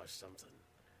straw or something,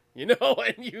 and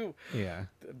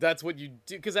that's what you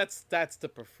do, because that's the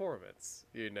performance,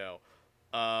 and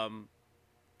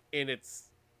it's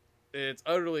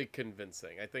utterly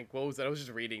convincing. I think, what was that? I was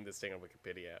just reading this thing on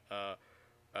Wikipedia.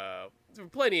 There were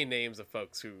plenty of names of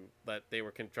folks that they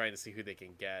were trying to see who they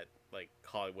can get, like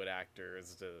Hollywood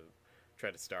actors, to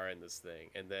try to star in this thing.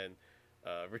 And then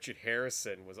Richard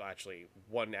Harrison was actually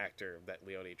one actor that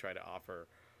Leone tried to offer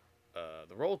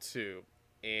the role to,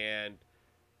 and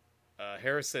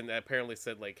Harrison apparently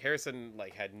said Harrison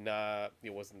had not,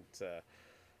 wasn't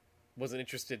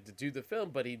interested to do the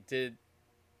film, but he did.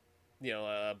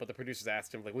 But the producers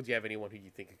asked him, would you have anyone who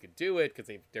you think could do it?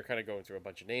 Because they're kind of going through a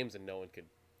bunch of names, and no one could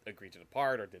agree to the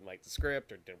part, or didn't like the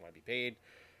script, or didn't want to be paid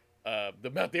the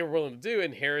amount they were willing to do.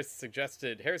 And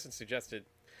Harrison suggested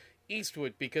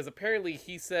Eastwood, because apparently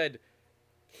he said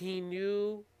he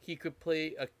knew he could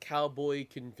play a cowboy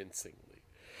convincingly.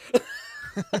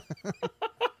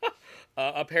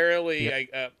 Apparently,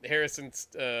 Harrison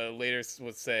later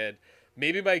was said,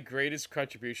 maybe my greatest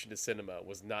contribution to cinema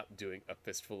was not doing A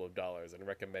Fistful of Dollars and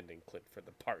recommending Clint for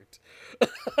the part.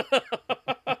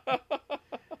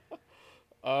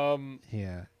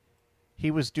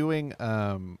 He was doing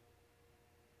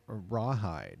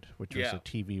Rawhide, which was a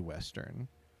TV Western,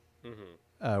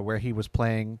 where he was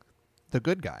playing the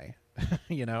good guy,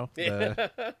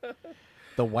 the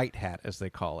white hat, as they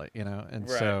call it, And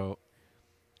right. So,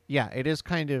 it is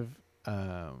kind of,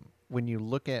 when you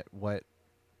look at what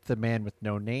the man with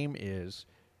no name is,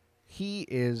 he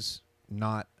is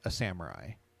not a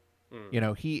samurai.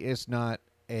 He is not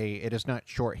it is not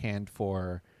shorthand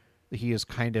for, he is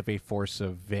kind of a force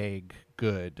of vague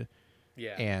good.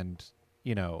 Yeah. And,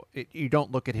 you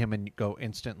don't look at him and go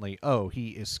instantly, oh, he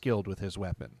is skilled with his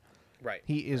weapon. Right.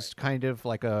 He is kind of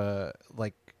like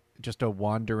just a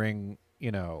wandering,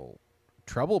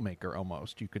 troublemaker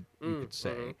almost, you could say.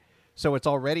 Mm-hmm. So it's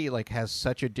already has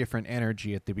such a different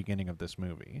energy at the beginning of this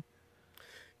movie.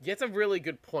 Yeah, that's a really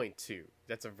good point too.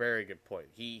 That's a very good point.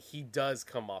 He does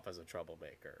come off as a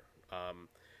troublemaker.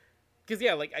 Because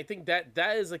I think that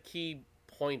is a key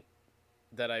point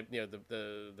that I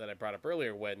that I brought up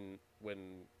earlier when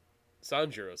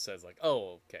Sanjuro says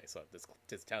oh, okay, so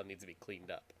this town needs to be cleaned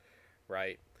up,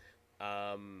 right?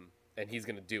 And he's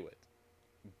gonna do it.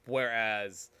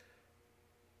 Whereas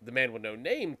the man with no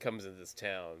name comes into this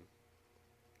town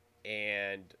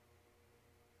and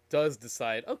does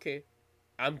decide, okay,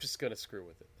 I'm just gonna screw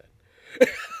with it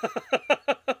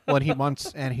Well, and he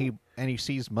wants and he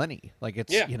sees money. Like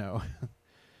it's Yeah.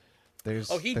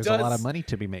 there's he there's does. a lot of money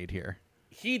to be made here.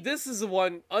 This is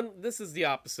the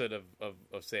opposite of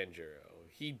Sanjuro.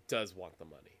 He does want the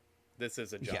money. This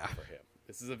is a job for him.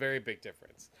 This is a very big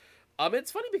difference.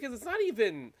 It's funny because it's not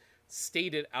even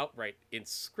stated outright in the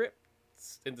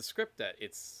script that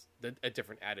it's a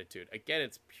different attitude. Again,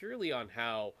 it's purely on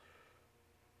how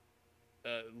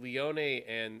Leone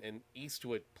and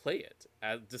Eastwood play it,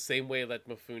 the same way that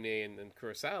Mifune and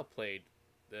Kurosawa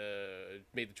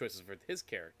made the choices for his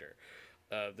character.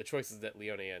 The choices that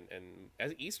Leone and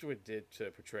as Eastwood did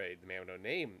to portray the Man with No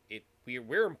Name,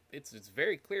 it's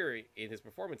very clear in his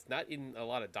performance, not in a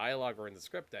lot of dialogue or in the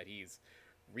script, that he's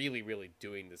really, really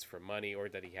doing this for money or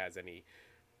that he has any,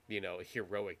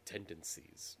 heroic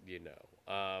tendencies.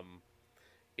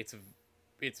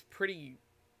 It's pretty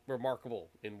remarkable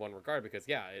in one regard because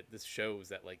this shows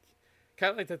that, like,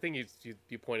 kind of like the thing you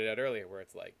pointed out earlier, where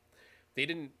it's like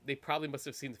they probably must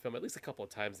have seen the film at least a couple of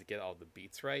times to get all the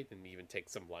beats right and even take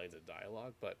some lines of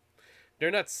dialogue, but they're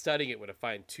not studying it with a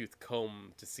fine-tooth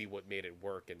comb to see what made it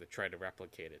work and to try to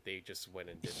replicate it. They just went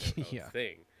and did their own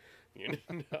thing,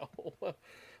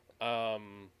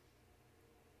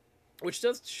 which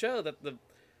does show that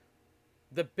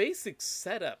the basic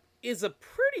setup is a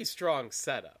pretty strong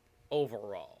setup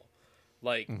overall.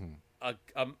 Like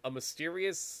a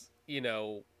mysterious,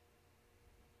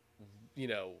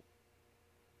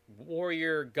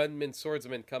 warrior, gunman,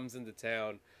 swordsman comes into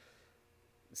town,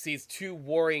 sees two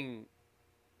warring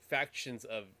factions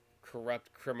of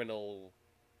corrupt criminal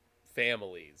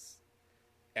families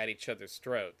at each other's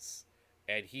throats,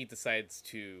 and he decides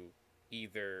to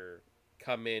either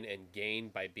come in and gain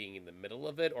by being in the middle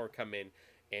of it or come in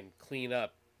and clean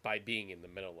up by being in the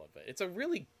middle of it. It's a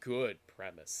really good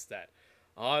premise that,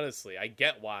 honestly, I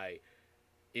get why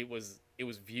it was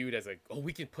viewed as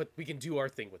we can do our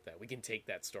thing with that. We can take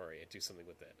that story and do something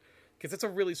with it, because it's a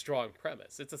really strong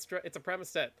premise. It's a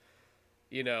premise that,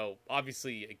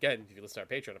 obviously, again, if you listen to our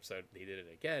Patreon episode, they did it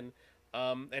again.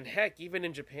 And heck, even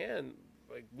in Japan,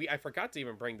 I forgot to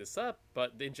even bring this up,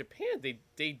 but in Japan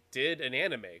they did an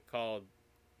anime called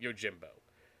Yojimbo,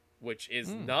 which is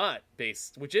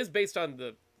based on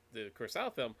the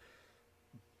Kurosawa film,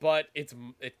 but it's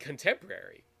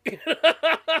contemporary.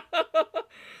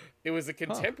 It was a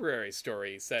contemporary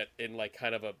story set in like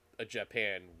kind of a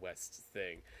Japan West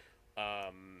thing,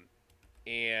 but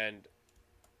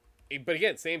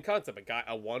again, same concept.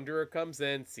 A wanderer comes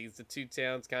in, sees the two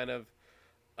towns kind of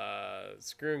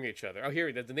screwing each other. Oh,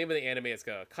 here, the name of the anime is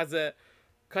Kaze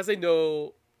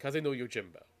no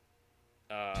Yojimbo.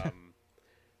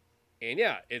 And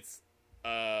yeah, it's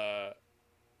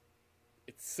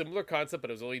similar concept,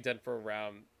 but it was only done for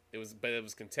around. It was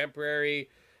contemporary.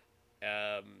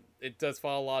 It does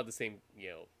follow a lot of the same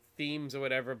themes or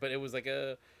whatever, but it was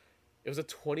a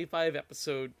 25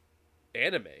 episode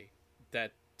anime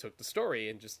that took the story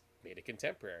and just made it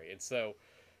contemporary. And so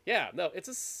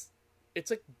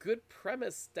it's a good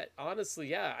premise that,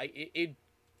 honestly, it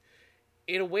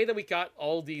in a way that we got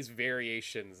all these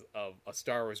variations of A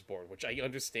Star Was Born, which I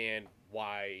understand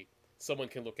why someone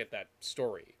can look at that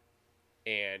story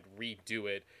and redo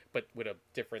it, but with a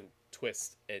different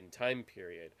twist and time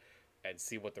period, and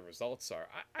see what the results are.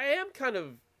 I am kind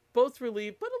of both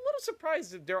relieved, but a little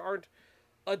surprised that there aren't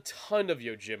a ton of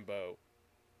Yojimbo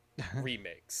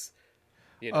remakes.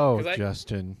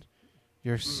 Justin,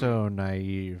 you're so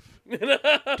naive.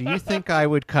 Do you think I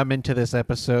would come into this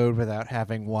episode without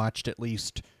having watched at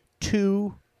least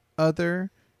 2 other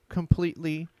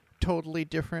completely, totally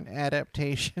different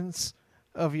adaptations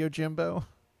of Yojimbo?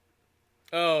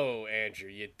 Oh, Andrew,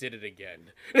 you did it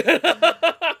again.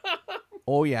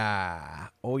 Oh yeah,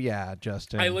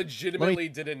 Justin. I legitimately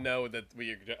didn't know that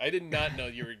I did not know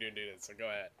you were going to do this, so go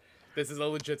ahead. This is a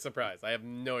legit surprise. I have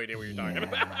no idea what you're talking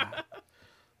about.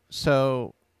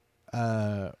 So,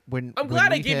 I'm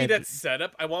glad I gave you that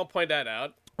setup. I won't point that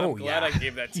out. I'm glad I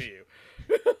gave that to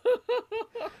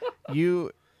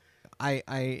you.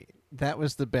 That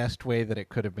was the best way that it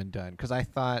could have been done, because I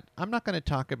thought, I'm not going to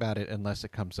talk about it unless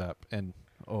it comes up, and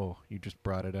you just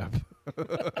brought it up.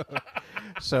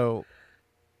 So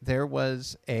there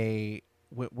was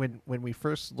when we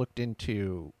first looked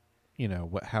into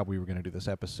how we were going to do this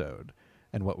episode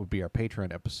and what would be our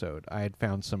Patreon episode, I had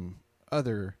found some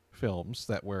other films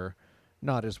that were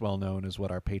not as well known as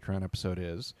what our Patreon episode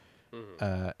is.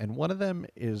 And one of them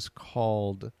is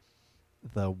called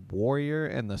The Warrior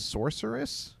and the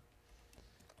Sorceress,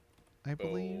 I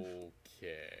believe.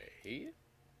 Okay.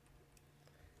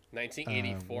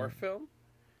 1984 film?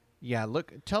 Yeah,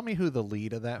 tell me who the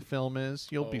lead of that film is.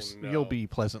 You'll be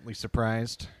pleasantly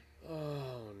surprised.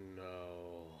 Oh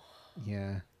no.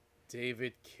 Yeah.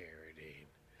 David Carradine.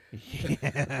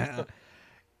 Yeah.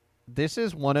 This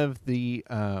is one of the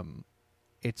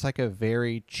it's like a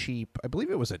very cheap, I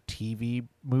believe it was a TV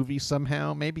movie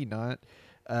somehow, maybe not.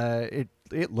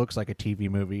 It looks like a TV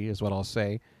movie is what I'll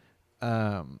say.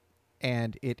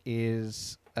 And it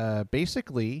is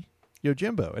basically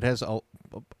Yojimbo. It has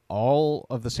all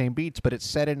of the same beats, but it's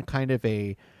set in kind of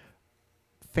a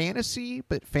fantasy,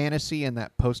 but fantasy in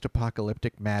that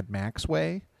post-apocalyptic Mad Max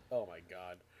way. Oh my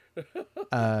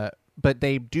god. But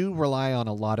they do rely on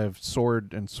a lot of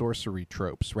sword and sorcery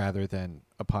tropes rather than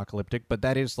apocalyptic. But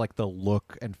that is like the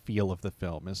look and feel of the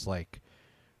film. Is like,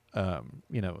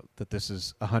 that this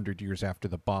is 100 years after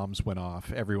the bombs went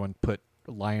off. Everyone put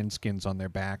lion skins on their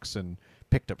backs and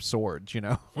picked up swords.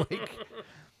 Like,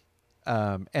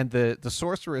 and the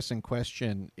sorceress in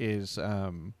question is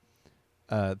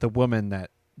the woman that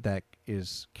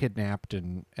is kidnapped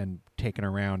and taken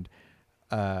around.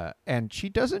 And she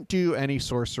doesn't do any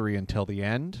sorcery until the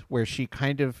end, where she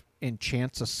kind of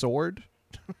enchants a sword.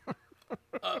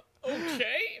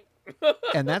 Okay.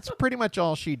 And that's pretty much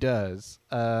all she does.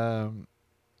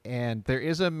 And there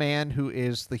is a man who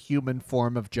is the human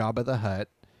form of Jabba the Hutt,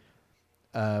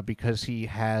 because he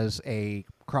has a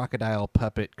crocodile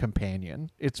puppet companion.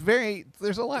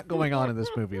 There's a lot going on in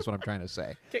this movie, is what I'm trying to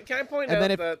say. Can I point out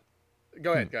that...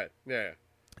 Go ahead. Yeah.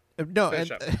 No,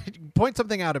 and point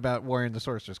something out about Warrior and the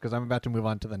Sorceress, because I'm about to move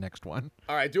on to the next one.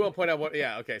 All right, I do want to point out what...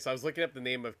 Yeah, okay, so I was looking up the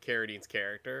name of Carradine's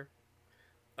character.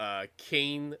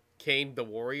 Kane the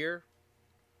Warrior.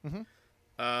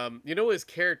 Mm-hmm. You know what his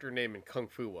character name in Kung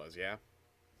Fu was, yeah?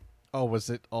 Oh, was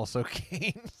it also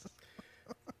Kane?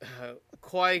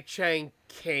 Kwai Chang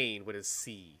Kane with a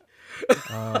C.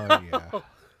 Oh, yeah.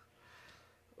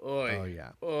 Oy. Oh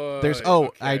yeah. Oy. There's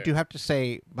Okay. I do have to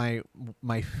say my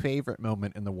favorite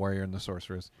moment in The Warrior and the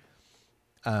Sorceress,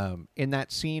 in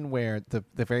that scene where the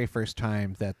very first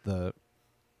time that the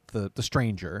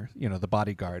stranger, the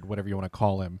bodyguard, whatever you want to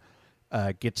call him,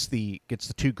 gets the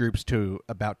two groups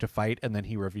about to fight, and then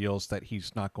he reveals that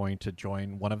he's not going to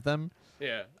join one of them.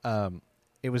 Yeah.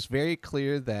 It was very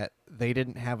clear that they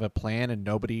didn't have a plan and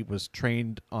nobody was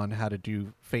trained on how to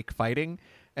do fake fighting.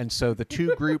 And so the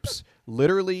two groups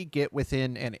literally get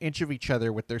within an inch of each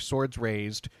other with their swords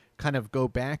raised, kind of go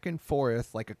back and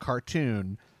forth like a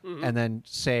cartoon, and then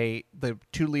say the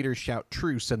two leaders shout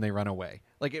truce and they run away.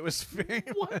 Like, it was very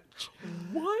much...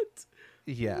 What?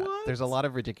 Yeah, What? there's a lot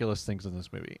of ridiculous things in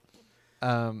this movie.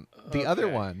 The other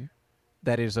one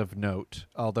that is of note,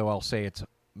 although I'll say it's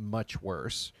much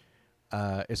worse,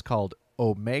 is called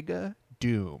Omega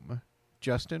Doom.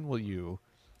 Justin, will you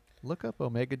look up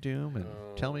Omega Doom and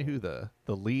tell me who the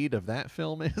lead of that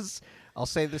film is? I'll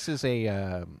say this is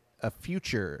a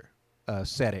future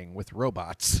setting with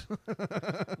robots.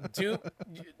 Doom.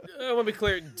 I want to be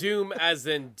clear. Doom as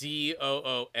in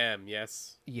DOOM.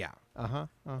 Yes. Yeah. Oh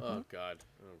God.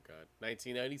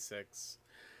 1996.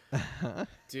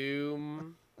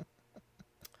 Doom.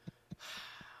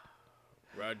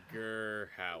 Rutger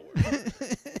Hauer.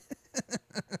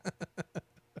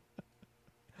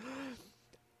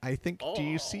 I think. Do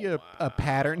you see a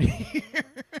pattern here?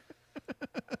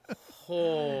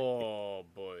 Oh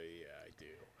boy, yeah, I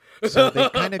do. So they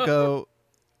kind of go.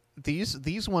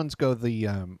 These ones go the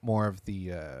more of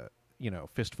the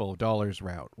fistful of dollars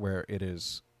route, where it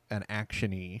is an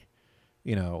actiony.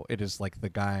 It is like the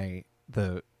guy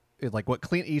like what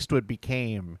Clint Eastwood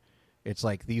became. It's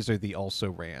like these are the also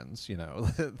rans,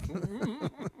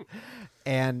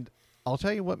 And I'll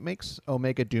tell you what makes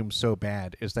Omega Doom so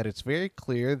bad is that it's very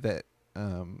clear that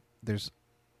there's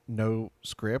no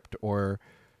script, or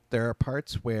there are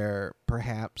parts where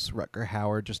perhaps Rutger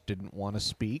Hauer just didn't want to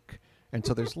speak. And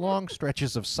so there's long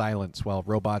stretches of silence while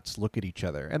robots look at each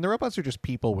other. And the robots are just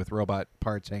people with robot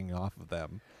parts hanging off of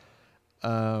them.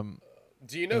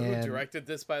 Do you know who directed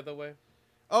this, by the way?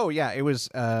 Oh, yeah. It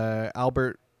was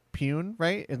Albert Pune,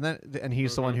 right? And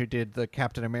he's the one who did the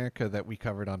Captain America that we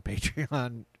covered on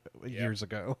Patreon years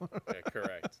ago. Yeah,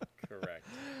 correct.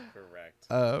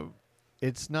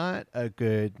 It's not a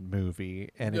good movie,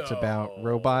 and it's about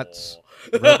robots.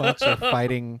 Robots are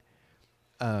fighting.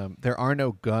 There are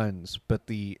no guns, but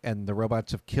the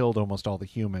robots have killed almost all the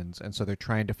humans, and so they're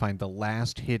trying to find the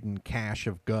last hidden cache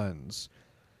of guns.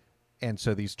 And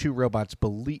so these two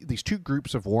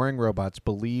groups of warring robots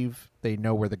believe they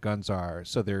know where the guns are,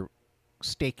 so they're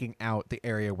staking out the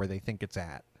area where they think it's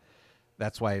at.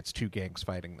 That's why it's two gangs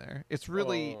fighting there. It's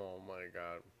really... Oh, my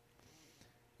God.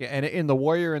 Yeah, and in The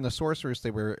Warrior and the Sorceress,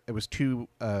 it was two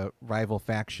rival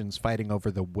factions fighting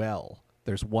over the well.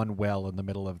 There's one well in the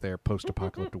middle of their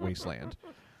post-apocalyptic wasteland.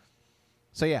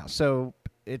 So, yeah,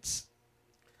 it's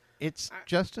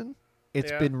Justin.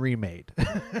 It's been remade.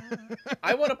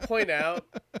 I want to point out.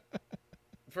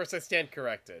 First, I stand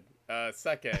corrected.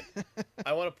 Second,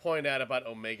 I want to point out about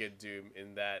Omega Doom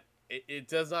in that it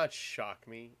does not shock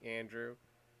me, Andrew,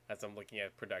 as I'm looking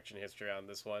at production history on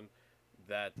this one,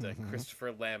 that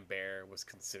Christopher Lambert was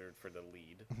considered for the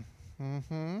lead.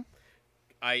 Mm-hmm.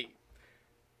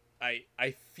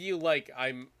 I feel like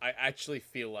I actually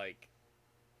feel like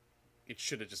it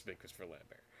should have just been Christopher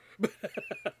Lambert.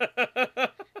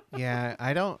 Yeah,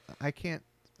 I can't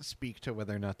speak to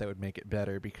whether or not that would make it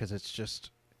better, because it's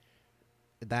just,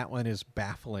 that one is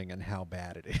baffling in how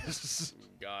bad it is.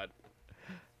 God.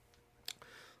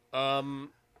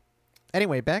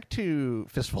 Anyway, back to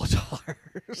Fistful of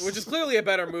Dollars, which is clearly a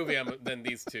better movie than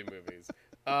these two namovies.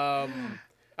 But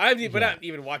not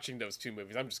even watching those two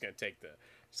movies. I'm just gonna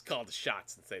just call the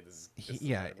shots and say this is a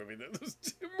better movie than those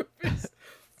two movies.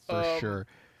 For sure.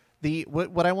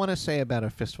 What I want to say about A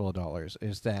Fistful of Dollars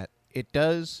is that it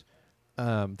does.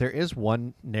 There is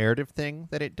one narrative thing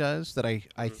that it does that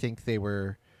I think they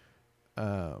were.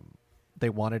 They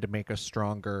wanted to make a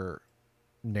stronger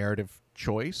narrative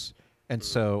choice, and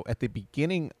so at the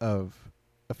beginning of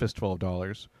A Fistful of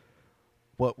Dollars,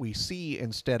 what we see,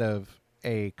 instead of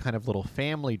a kind of little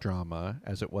family drama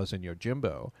as it was in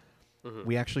Yojimbo,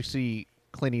 we actually see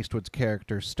Clint Eastwood's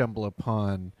character stumble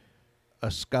upon a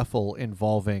scuffle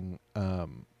involving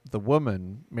the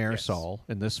woman Marisol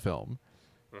in this film,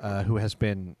 who has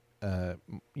been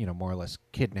more or less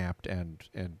kidnapped and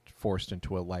forced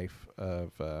into a life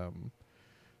of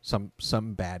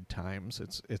some bad times.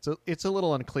 It's a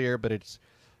little unclear, but it's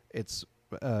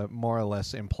more or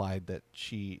less implied that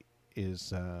she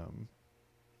is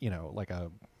like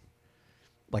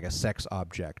a sex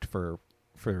object for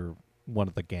one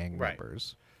of the gang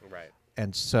members. Right.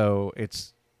 And so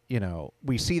it's,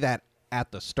 we see that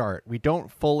at the start. We don't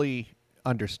fully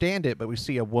understand it, but we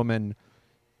see a woman,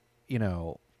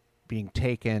 being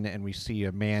taken, and we see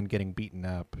a man getting beaten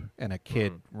up and a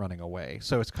kid running away.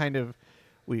 So it's kind of,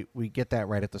 we get that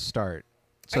right at the start,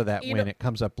 so that when it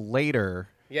comes up later,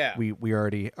 we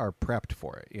already are prepped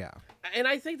for it. Yeah. And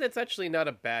I think that's actually not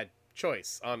a bad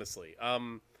choice, honestly. I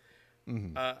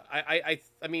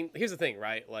mean, here's the thing,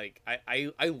 right? Like,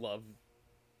 I love,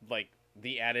 like,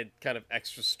 the added kind of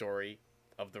extra story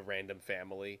of the random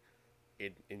family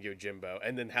in Yojimbo,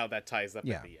 and then how that ties up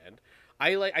at the end.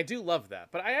 I do love that,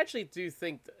 but I actually do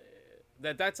think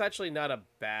that's actually not a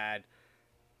bad.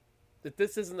 That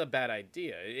this isn't a bad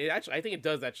idea. I think it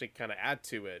does actually kind of add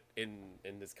to it in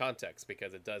this context,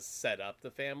 because it does set up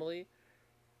the family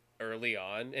early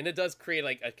on, and it does create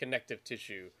like a connective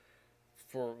tissue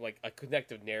for like a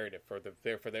connective narrative for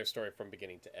their story from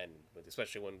beginning to end,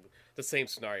 especially when the same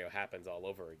scenario happens all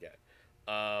over again.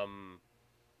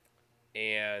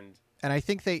 And I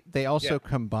think they also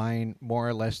combine, more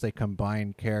or less, they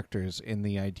combine characters in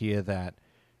the idea that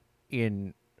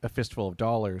in A Fistful of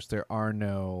Dollars,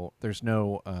 there's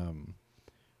no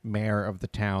mayor of the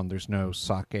town, there's no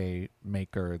sake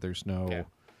maker, there's no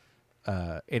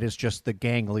it is just the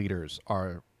gang leaders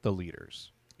are the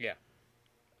leaders. Yeah.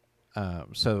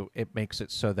 So it makes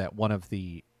it so that one of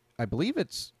the, I believe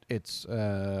it's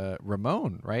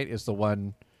Ramon, right, is the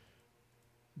one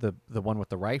with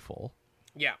the rifle.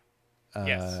 Yeah.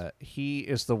 Yes. He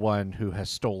is the one who has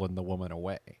stolen the woman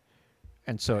away.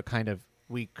 And so it kind of,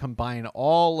 we combine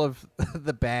all of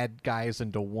the bad guys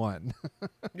into one.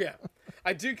 Yeah.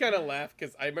 I do kind of laugh,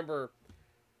 because I remember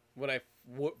when I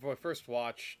first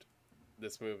watched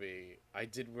this movie, I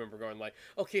did remember going like,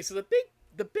 okay, so the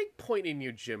big point in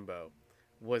Yojimbo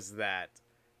was that,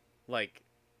 like,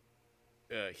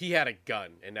 he had a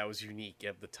gun, and that was unique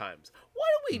at the times. What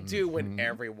do we do when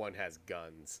everyone has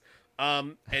guns?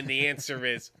 And the answer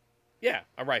is,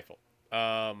 a rifle.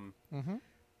 I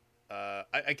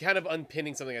kind of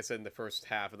unpinning something I said in the first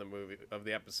half of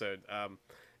the episode,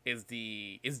 is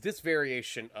this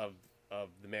variation of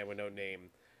the man with no name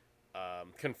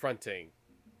confronting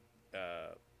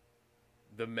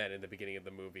the men in the beginning of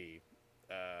the movie,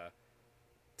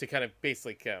 to kind of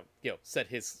basically set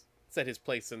his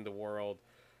place in the world,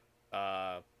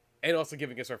 and also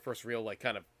giving us our first real, like,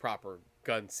 kind of proper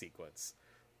gun sequence.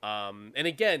 And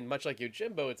again, much like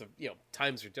Yojimbo, it's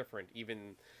times are different,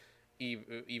 even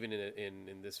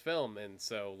in this film, and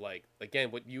so, like,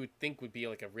 again, what you would think would be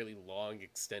like a really long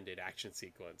extended action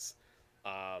sequence,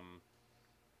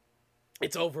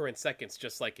 it's over in seconds,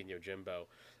 just like in Yojimbo,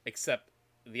 except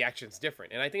the action's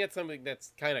different. And I think that's something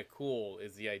that's kind of cool,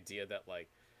 is the idea that, like,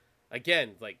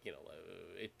 again, like,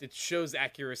 it shows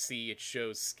accuracy, it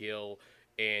shows skill,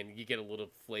 and you get a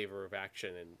little flavor of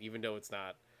action. And even though it's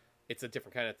it's a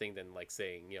different kind of thing than like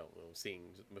saying, seeing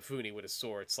Mifune with a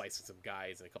sword slicing some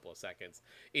guys in a couple of seconds.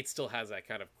 It still has that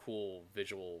kind of cool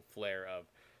visual flair of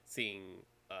seeing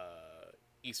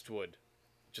Eastwood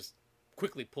just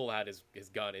quickly pull out his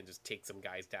gun and just take some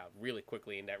guys down really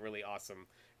quickly in that really awesome,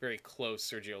 very close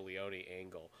Sergio Leone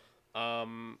angle.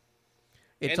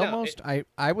 It's almost,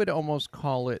 I would almost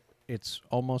call it, it's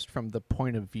almost from the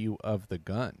point of view of the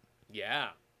gun. Yeah.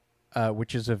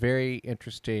 Which is a very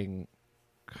interesting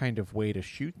kind of way to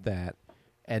shoot that.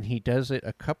 And he does it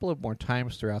a couple of more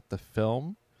times throughout the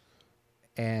film.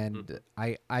 And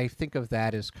I think of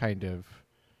that as kind of,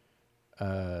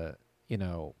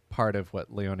 part of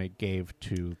what Leone gave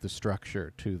to the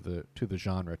structure, to the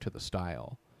genre, to the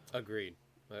style. Agreed.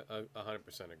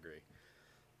 100% agree.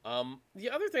 The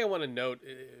other thing I want to note,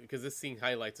 because this scene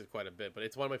highlights it quite a bit, but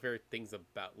it's one of my favorite things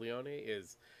about Leone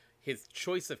is his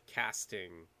choice of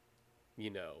casting,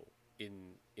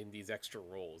 in these extra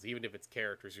roles, even if it's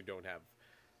characters who don't have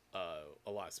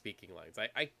a lot of speaking lines.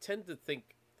 I tend to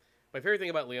think my favorite thing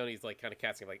about Leone is like kind of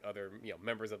casting like other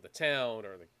members of the town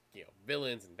or the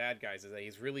villains and bad guys, is that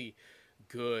he's really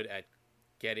good at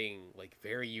getting like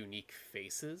very unique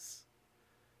faces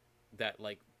that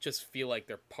like just feel like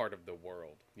they're part of the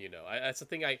world. That's the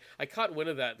thing. I caught wind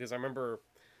of that because I remember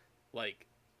like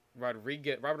Robert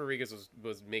Rodriguez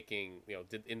was making,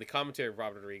 did in the commentary of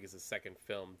Robert Rodriguez's second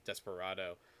film,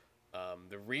 Desperado.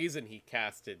 The reason he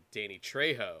casted Danny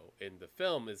Trejo in the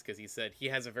film is because he said he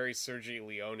has a very Sergio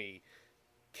Leone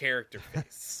character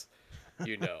face.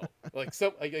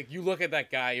 Like you look at that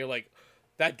guy, you're like,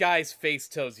 that guy's face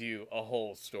tells you a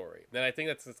whole story. And I think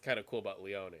that's kind of cool about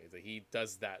Leone, is that he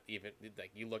does that. Even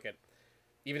like you look at,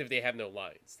 even if they have no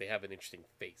lines, they have an interesting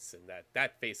face, and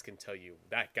that face can tell you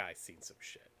that guy's seen some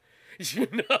shit.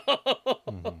 Mm-hmm.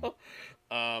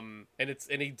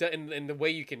 And the way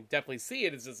you can definitely see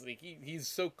it is just like he's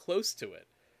so close to it.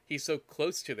 He's so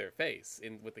close to their face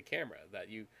with the camera that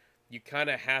you kind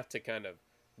of have to kind of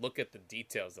look at the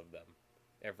details of them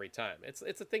every time. It's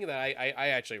a thing that I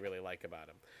actually really like about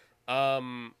him.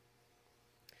 Can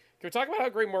we talk about how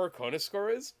great Morricone's score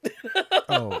is?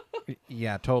 Oh,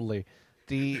 yeah, totally.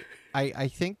 I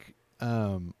think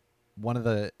one of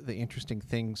the interesting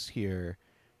things here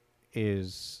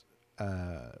is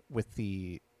with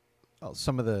most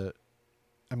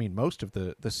of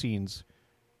the scenes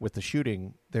with the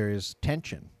shooting, there is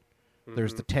tension. Mm-hmm.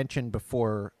 There's the tension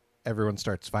before everyone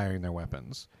starts firing their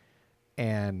weapons,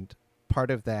 and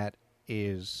part of that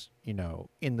is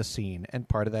in the scene, and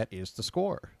part of that is the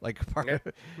score. Like part of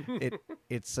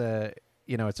it's a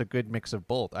good mix of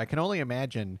both. I can only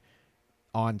imagine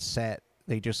on set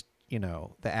they just the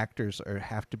actors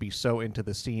have to be so into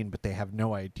the scene, but they have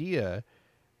no idea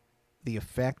the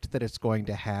effect that it's going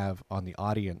to have on the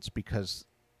audience, because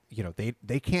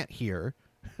they can't hear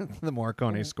the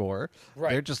Morricone score.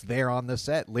 Right. They're just there on the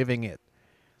set living it.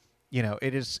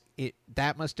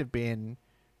 That must have been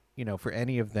for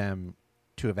any of them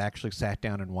to have actually sat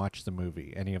down and watched the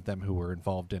movie, any of them who were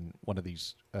involved in one of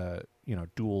these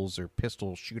duels or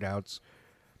pistol shootouts,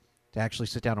 to actually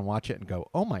sit down and watch it and go,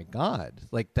 oh my God,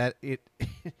 like that.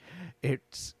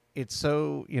 It's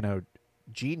so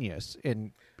genius,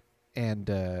 and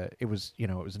it was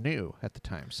new at the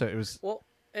time, so it was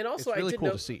and also it's really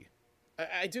cool to see.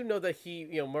 I do know that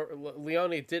he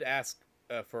Leone did ask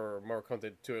for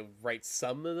Morricone to write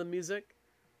some of the music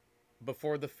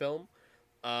before the film,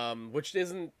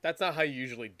 that's not how you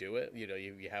usually do it.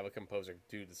 You have a composer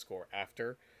do the score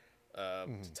after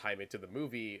to time it to the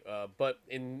movie, but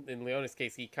in Leone's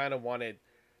case, he kind of wanted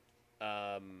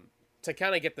to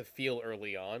kind of get the feel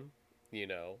early on. Hey,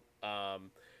 I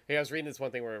was reading this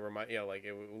one thing where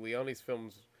Leone's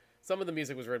films, some of the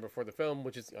music was written before the film,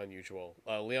 which is unusual.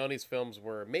 Leone's films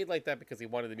were made like that because he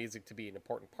wanted the music to be an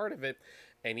important part of it,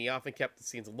 and he often kept the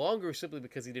scenes longer simply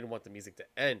because he didn't want the music to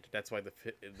end. That's why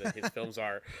his films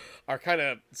are kind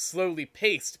of slowly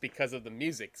paced because of the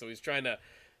music. So he's trying to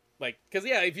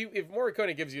if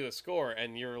Morricone gives you a score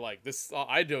and you're like, this,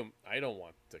 I don't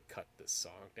want to cut this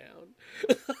song down.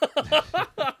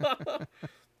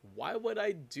 Why would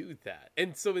I do that?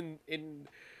 And so in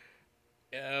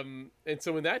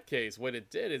that case, what it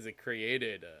did is it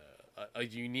created a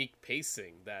unique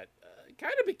pacing that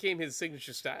kind of became his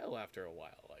signature style after a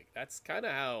while. Like that's kind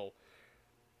of how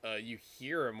you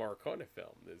hear a Morricone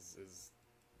film is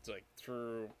like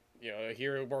through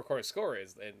hear a Morricone score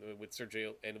is, and with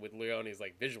Sergio and with Leone's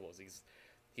like visuals, he's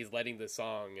letting the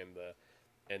song and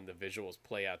the visuals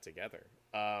play out together.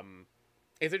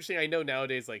 It's interesting. I know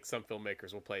nowadays, like some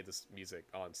filmmakers will play this music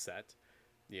on set.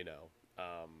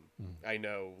 I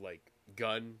know like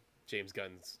James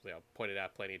Gunn's pointed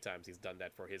out plenty of times he's done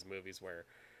that for his movies, where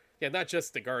Yeah, not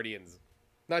just the Guardians,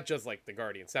 not just like the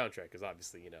Guardian soundtrack, because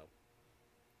obviously,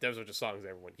 those are just songs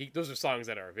those are songs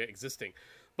that are existing.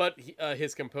 But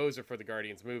his composer for the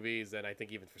Guardians movies, and I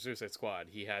think even for Suicide Squad,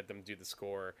 he had them do the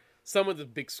score, some of the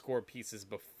big score pieces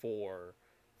before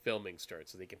filming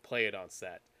starts, so they can play it on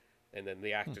set, and then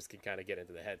the actors can kind of get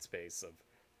into the headspace of,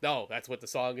 no, that's what the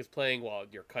song is playing while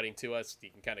you're cutting to us.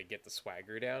 You can kind of get the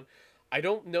swagger down. I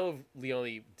don't know if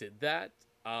Leone did that,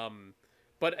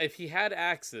 but if he had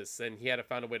access and he had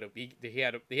found a way to, he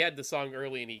had the song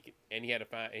early and he had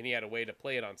a way to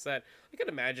play it on set, I could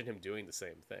imagine him doing the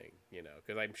same thing,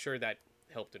 because I'm sure that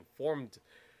helped informed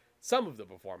some of the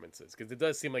performances, because it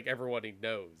does seem like everybody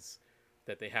knows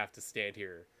that they have to stand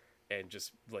here and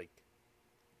just like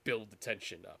build the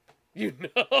tension up,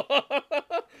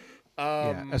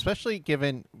 Yeah, especially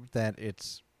given that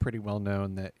it's pretty well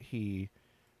known that he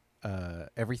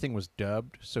everything was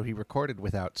dubbed, so he recorded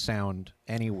without sound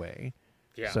anyway.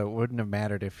 Yeah. So it wouldn't have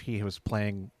mattered if he was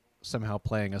somehow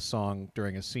playing a song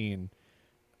during a scene.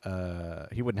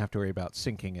 He wouldn't have to worry about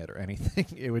syncing it or anything.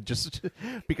 It would just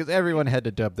because everyone had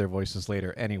to dub their voices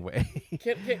later anyway.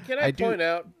 Can I point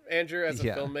out, Andrew, as a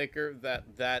filmmaker,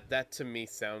 that to me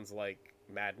sounds like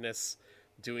madness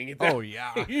doing it. Oh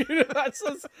yeah. That's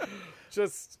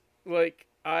just like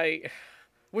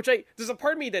there's a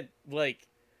part of me that like,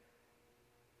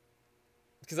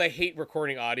 because I hate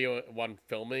recording audio when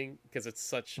filming, because it's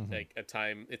such like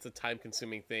it's a time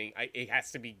consuming thing. It has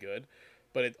to be good,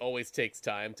 but it always takes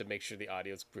time to make sure the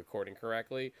audio is recording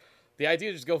correctly. The idea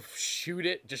to just go shoot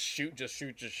it, just shoot,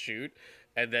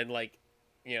 and then like,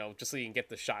 just so you can get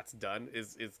the shots done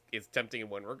is tempting in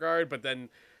one regard, but then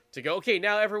to go, okay,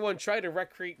 now everyone try to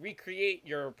recreate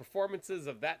your performances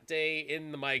of that day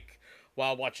in the mic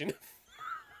while watching the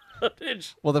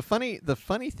footage. Well, the funny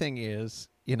thing is,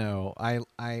 I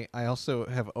also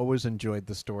have always enjoyed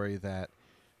the story that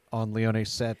on Leone's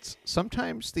sets,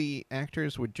 sometimes the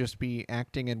actors would just be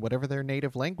acting in whatever their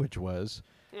native language was,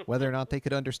 whether or not they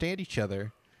could understand each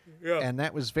other. Yeah. And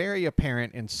that was very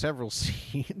apparent in several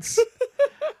scenes.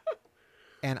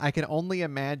 And I can only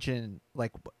imagine,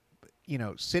 like,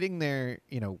 sitting there,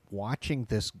 watching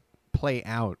this play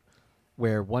out,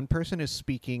 where one person is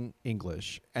speaking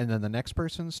English and then the next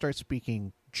person starts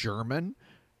speaking German,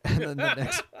 and then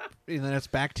then it's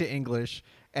back to English,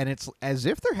 and it's as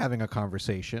if they're having a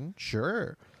conversation,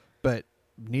 sure, but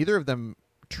neither of them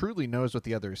truly knows what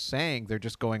the other is saying. They're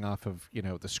just going off of,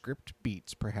 the script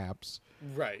beats, perhaps.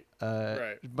 Right.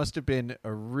 It must have been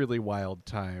a really wild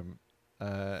time.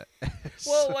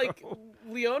 Like,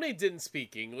 Leone didn't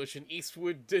speak English and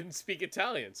Eastwood didn't speak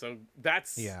Italian, so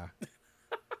that's... Yeah.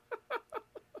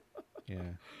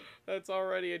 Yeah. That's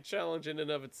already a challenge in and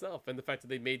of itself, and the fact that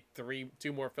they made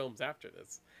two more films after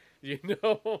this,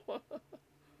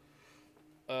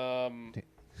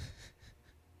 Oh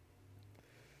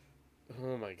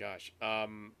my gosh.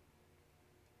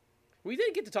 We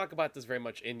didn't get to talk about this very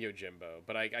much in Yojimbo,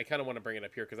 but I kind of want to bring it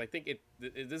up here because I think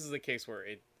this is a case where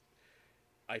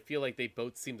I feel like they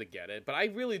both seem to get it, but I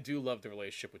really do love the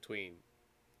relationship between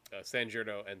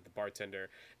Sanjuro and the bartender,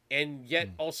 and yet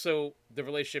also the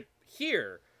relationship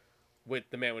here with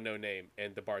the man with no name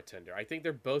and the bartender. I think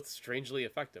they're both strangely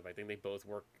effective. I think they both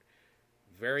work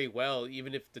very well,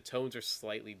 even if the tones are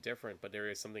slightly different, but there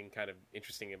is something kind of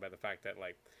interesting about the fact that,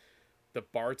 like, the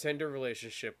bartender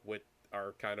relationship with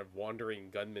our kind of wandering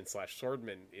gunman /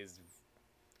 swordman is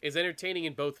entertaining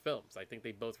in both films. I think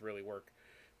they both really work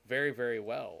very, very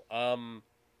well. And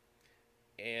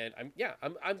I'm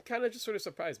kind of just sort of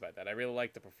surprised by that. I really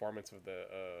like the performance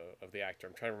of the actor.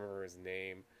 I'm trying to remember his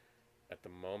name at the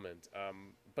moment.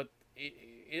 But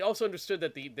it also understood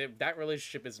that that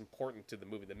relationship is important to the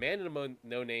movie. The man in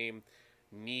no name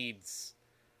needs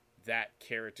that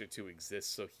character to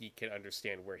exist so he can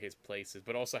understand where his place is,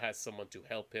 but also has someone to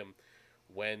help him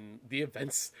when the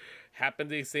events happen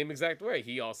the same exact way.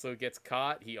 He also gets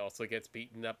caught. He also gets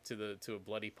beaten up to a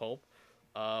bloody pulp.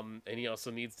 And he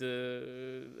also needs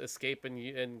to escape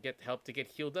and get help to get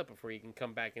healed up before he can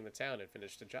come back into town and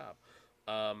finish the job.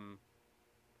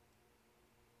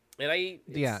 The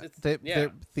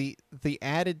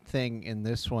added thing in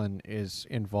this one is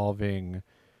involving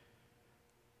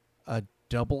a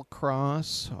double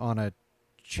cross on a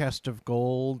chest of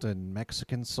gold and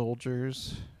Mexican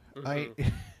soldiers.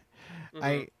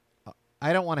 Mm-hmm.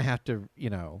 I don't want to have to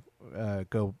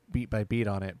go beat by beat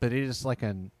on it, but it is like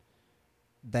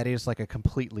that is like a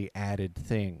completely added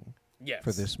thing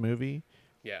for this movie.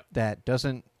 Yeah, that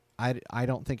doesn't. I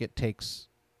don't think it takes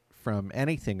from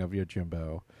anything of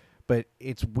Yojimbo, but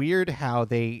it's weird how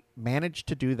they managed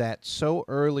to do that so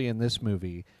early in this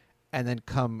movie, and then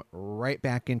come right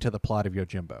back into the plot of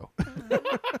Yojimbo.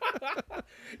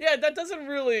 Yeah, that doesn't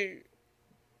really.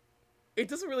 It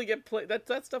doesn't really get played.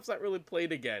 That stuff's not really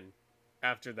played again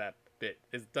after that bit.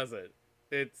 It doesn't.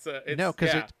 It's no,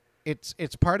 because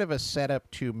it's part of a setup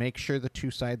to make sure the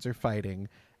two sides are fighting,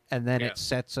 and then it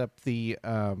sets up the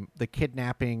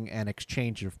kidnapping and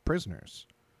exchange of prisoners.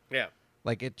 Yeah,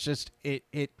 like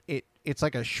it's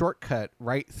like a shortcut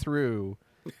right through,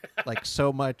 like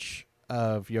so much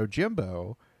of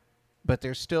Yojimbo, but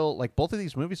they're still like both of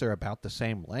these movies are about the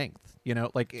same length.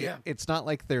 Like it's not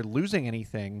like they're losing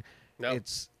anything. No.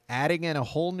 It's adding in a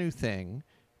whole new thing,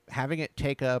 having it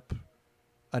take up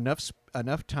enough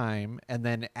time, and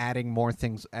then adding more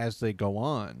things as they go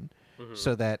on,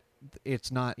 so that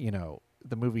it's not,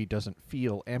 the movie doesn't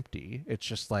feel empty. It's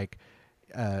just like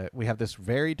we have this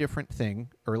very different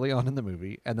thing early on in the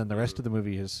movie, and then the rest of the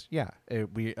movie is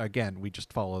we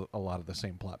just follow a lot of the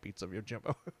same plot beats of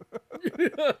Yojimbo.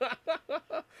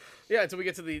 Until we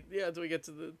get to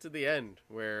the end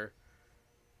where,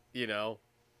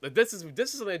 this is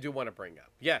something I do want to bring up.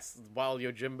 Yes, while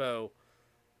Yojimbo,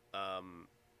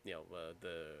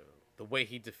 the way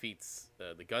he defeats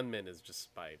the gunman is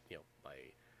just by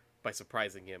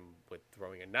surprising him with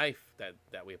throwing a knife that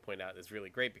we point out is really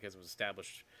great because it was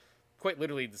established quite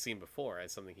literally the scene before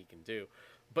as something he can do.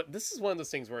 But this is one of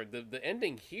those things where the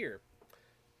ending here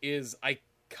is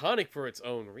iconic for its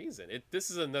own reason. This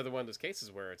is another one of those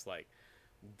cases where it's like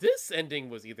this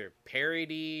ending was either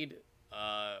parodied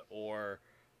or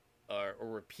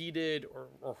repeated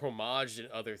or homaged in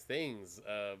other things.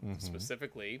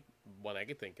 Specifically, one I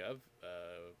could think of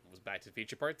was Back to the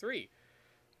Future Part 3.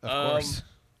 Of course.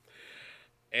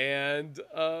 And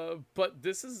but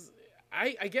this is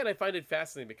I find it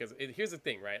fascinating because here's the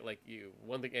thing, right? Like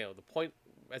one thing, the point,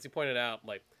 as you pointed out,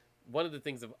 like one of the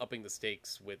things of upping the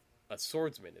stakes with a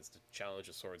swordsman is to challenge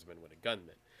a swordsman with a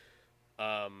gunman.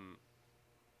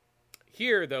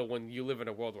 Here, though, when you live in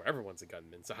a world where everyone's a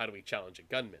gunman, so how do we challenge a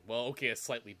gunman? Well, okay, a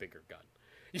slightly bigger gun.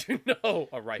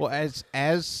 A rifle. Well,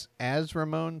 as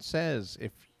Ramon says,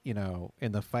 if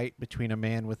in the fight between a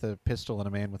man with a pistol and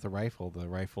a man with a rifle, the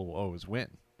rifle will always win.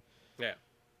 Yeah.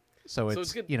 So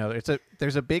it's good.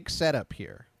 There's a big setup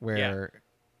here where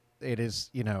it is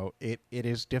it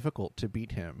is difficult to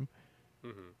beat him,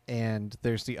 and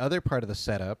there's the other part of the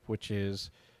setup, which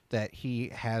is that he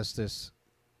has this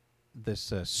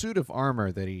suit of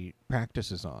armor that he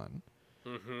practices on,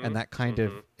 and that kind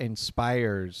of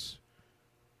inspires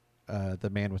the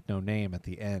man with no name at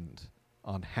the end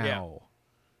on how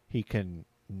he can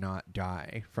not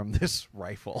die from this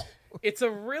rifle. It's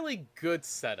a really good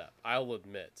setup, I'll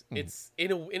admit. It's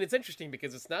and it's interesting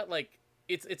because it's not like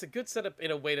it's a good setup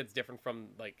in a way that's different from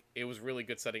like it was really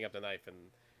good setting up the knife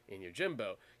in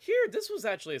Yojimbo. Here, this was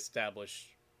actually established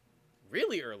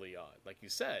really early on, like you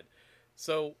said.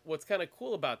 So what's kind of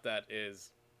cool about that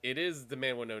is it is the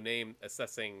man with no name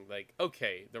assessing like,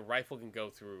 okay, the rifle can go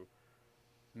through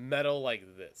metal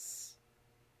like this.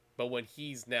 But when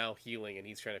he's now healing and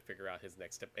he's trying to figure out his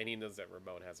next step, and he knows that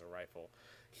Ramon has a rifle,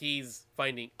 he's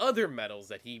finding other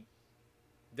metals you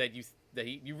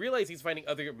realize he's finding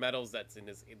other metals that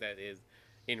is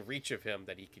in reach of him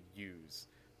that he could use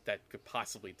that could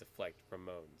possibly deflect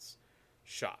Ramon's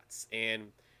shots.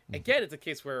 And again, it's a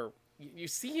case where you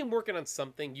see him working on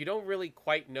something. You don't really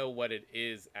quite know what it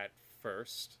is at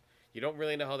first. You don't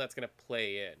really know how that's going to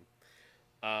play in.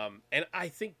 And I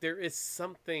think there is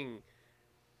something,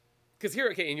 because here,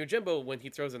 okay, in Yojimbo, when he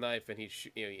throws a knife and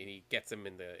he gets him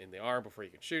in the arm before he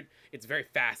can shoot, it's very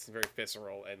fast and very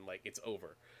visceral, and like it's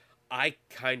over. I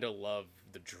kind of love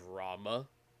the drama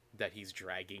that he's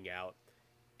dragging out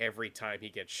every time he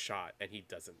gets shot and he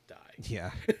doesn't die.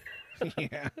 Yeah,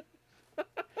 yeah.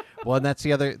 Well, and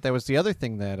that was the other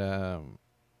thing that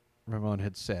Ramon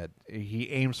had said. He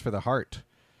aims for the heart.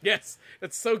 Yes,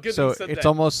 that's so good. So that he said it's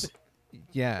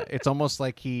that. it's almost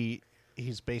like he's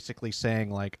basically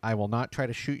saying like, I will not try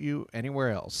to shoot you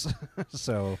anywhere else.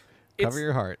 So cover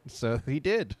your heart. So he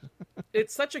did.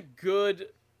 It's such a good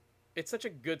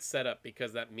setup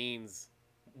because that means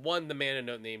one, the man in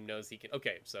no name knows he can.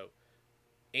 Okay, so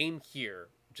aim here.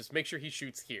 Just make sure he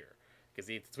shoots here. Because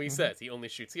that's what he says. He only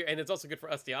shoots here. And it's also good for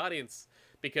us, the audience,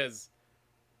 because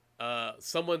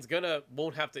someone's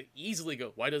won't have to easily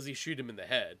go, why does he shoot him in the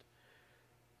head?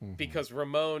 Because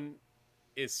Ramon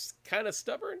is kind of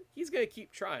stubborn. He's going to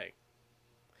keep trying.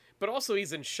 But also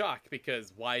he's in shock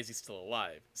because why is he still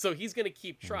alive? So he's going to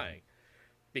keep trying.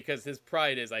 Because his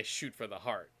pride is, I shoot for the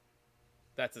heart.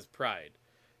 That's his pride.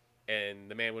 And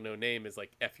the man with no name is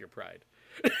like, F your pride.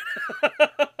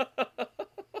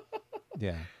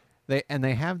 Yeah.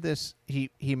 They have this.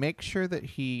 He makes sure that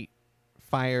he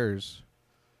fires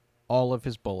all of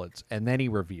his bullets, and then he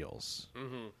reveals.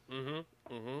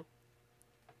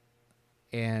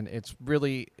 And it's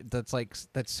really that's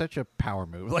such a power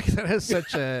move. Like that is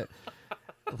such a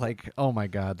like, oh my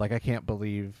god, like I can't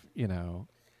believe,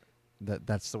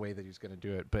 that's the way that he's going to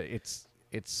do it. But it's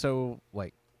so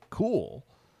like cool.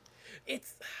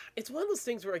 It's one of those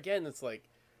things where, again, it's like,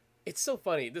 it's so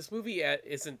funny. This movie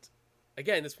this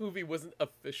movie wasn't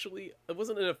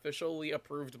an officially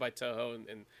approved by Toho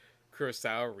and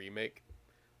Kurosawa remake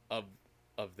of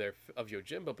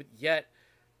Yojimbo, but yet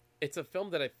it's a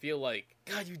film that I feel like,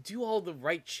 God, you do all the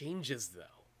right changes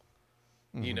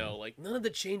though. Mm-hmm. Like none of the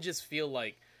changes feel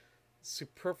like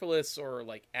superfluous or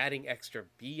like adding extra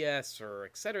BS or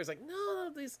etc. It's like,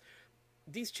 no,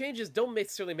 these changes don't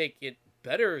necessarily make it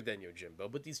better than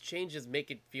Yojimbo, but these changes make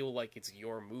it feel like it's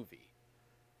your movie.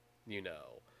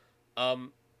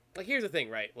 Like here's the thing,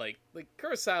 right? Like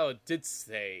Kurosawa did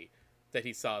say that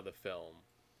he saw the film,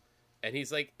 and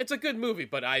he's like, it's a good movie,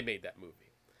 but I made that movie.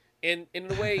 And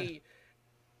in a way,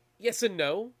 yes and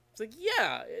no. It's like,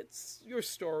 yeah, it's your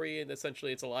story, and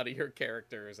essentially it's a lot of your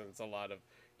characters, and it's a lot of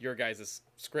your guys'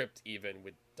 script, even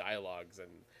with dialogues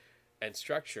and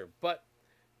structure. But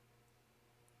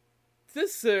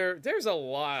there's a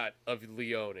lot of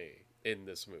Leone in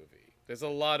this movie. There's a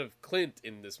lot of Clint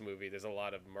in this movie. There's a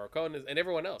lot of Morricone and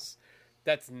everyone else.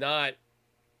 That's not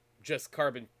just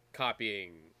carbon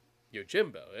copying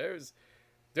Yojimbo.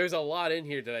 There's a lot in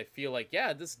here that I feel like,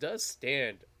 yeah, this does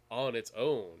stand on its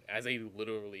own as a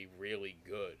literally really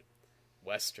good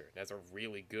Western, as a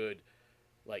really good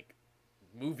like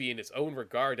movie in its own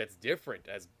regard that's different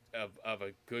of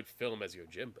a good film as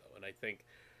Yojimbo. And I think,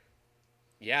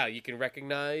 yeah, you can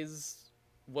recognize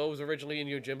what was originally in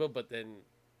Yojimbo, but then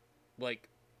like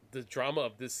the drama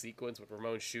of this sequence with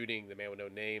Ramon shooting the man with no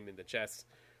name in the chest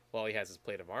while he has his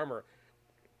plate of armor,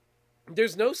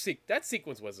 there's no that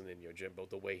sequence wasn't in Yojimbo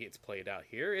the way it's played out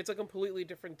here. It's a completely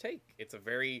different take.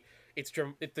 The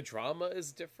drama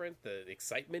is different, the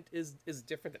excitement is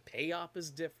different, the payoff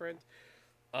is different.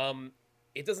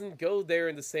 It doesn't go there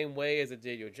in the same way as it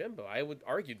did Yojimbo. I would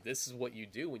argue this is what you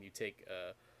do when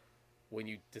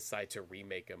you decide to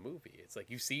remake a movie. It's like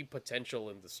you see potential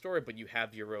in the story, but you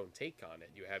have your own take on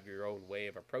it. You have your own way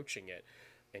of approaching it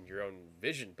and your own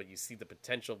vision, but you see the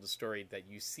potential of the story, that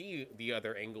you see the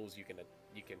other angles you can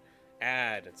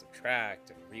add and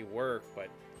subtract and rework, but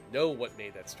know what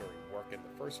made that story work in the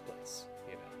first place,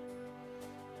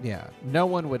 Yeah, no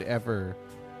one would ever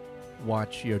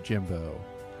watch Yojimbo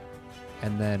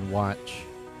and then watch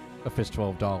A Fistful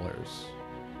of Dollars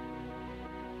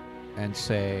and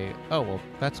say, oh, well,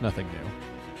 that's nothing new.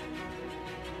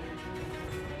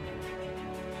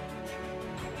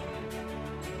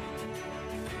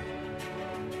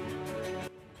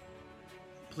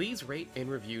 Please rate and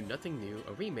review Nothing New,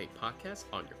 a remake podcast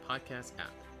on your podcast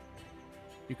app.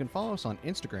 You can follow us on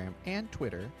Instagram and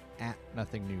Twitter at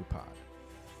NothingNewPod.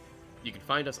 You can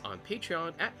find us on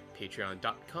Patreon at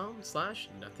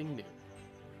patreon.com/nothingnnew.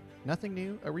 Nothing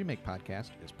New, a remake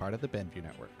podcast, is part of the Benview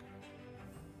Network.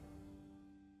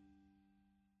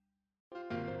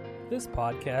 This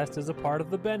podcast is a part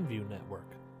of the Benview Network.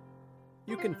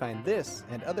 You can find this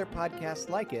and other podcasts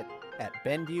like it at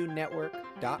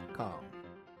BenviewNetwork.com.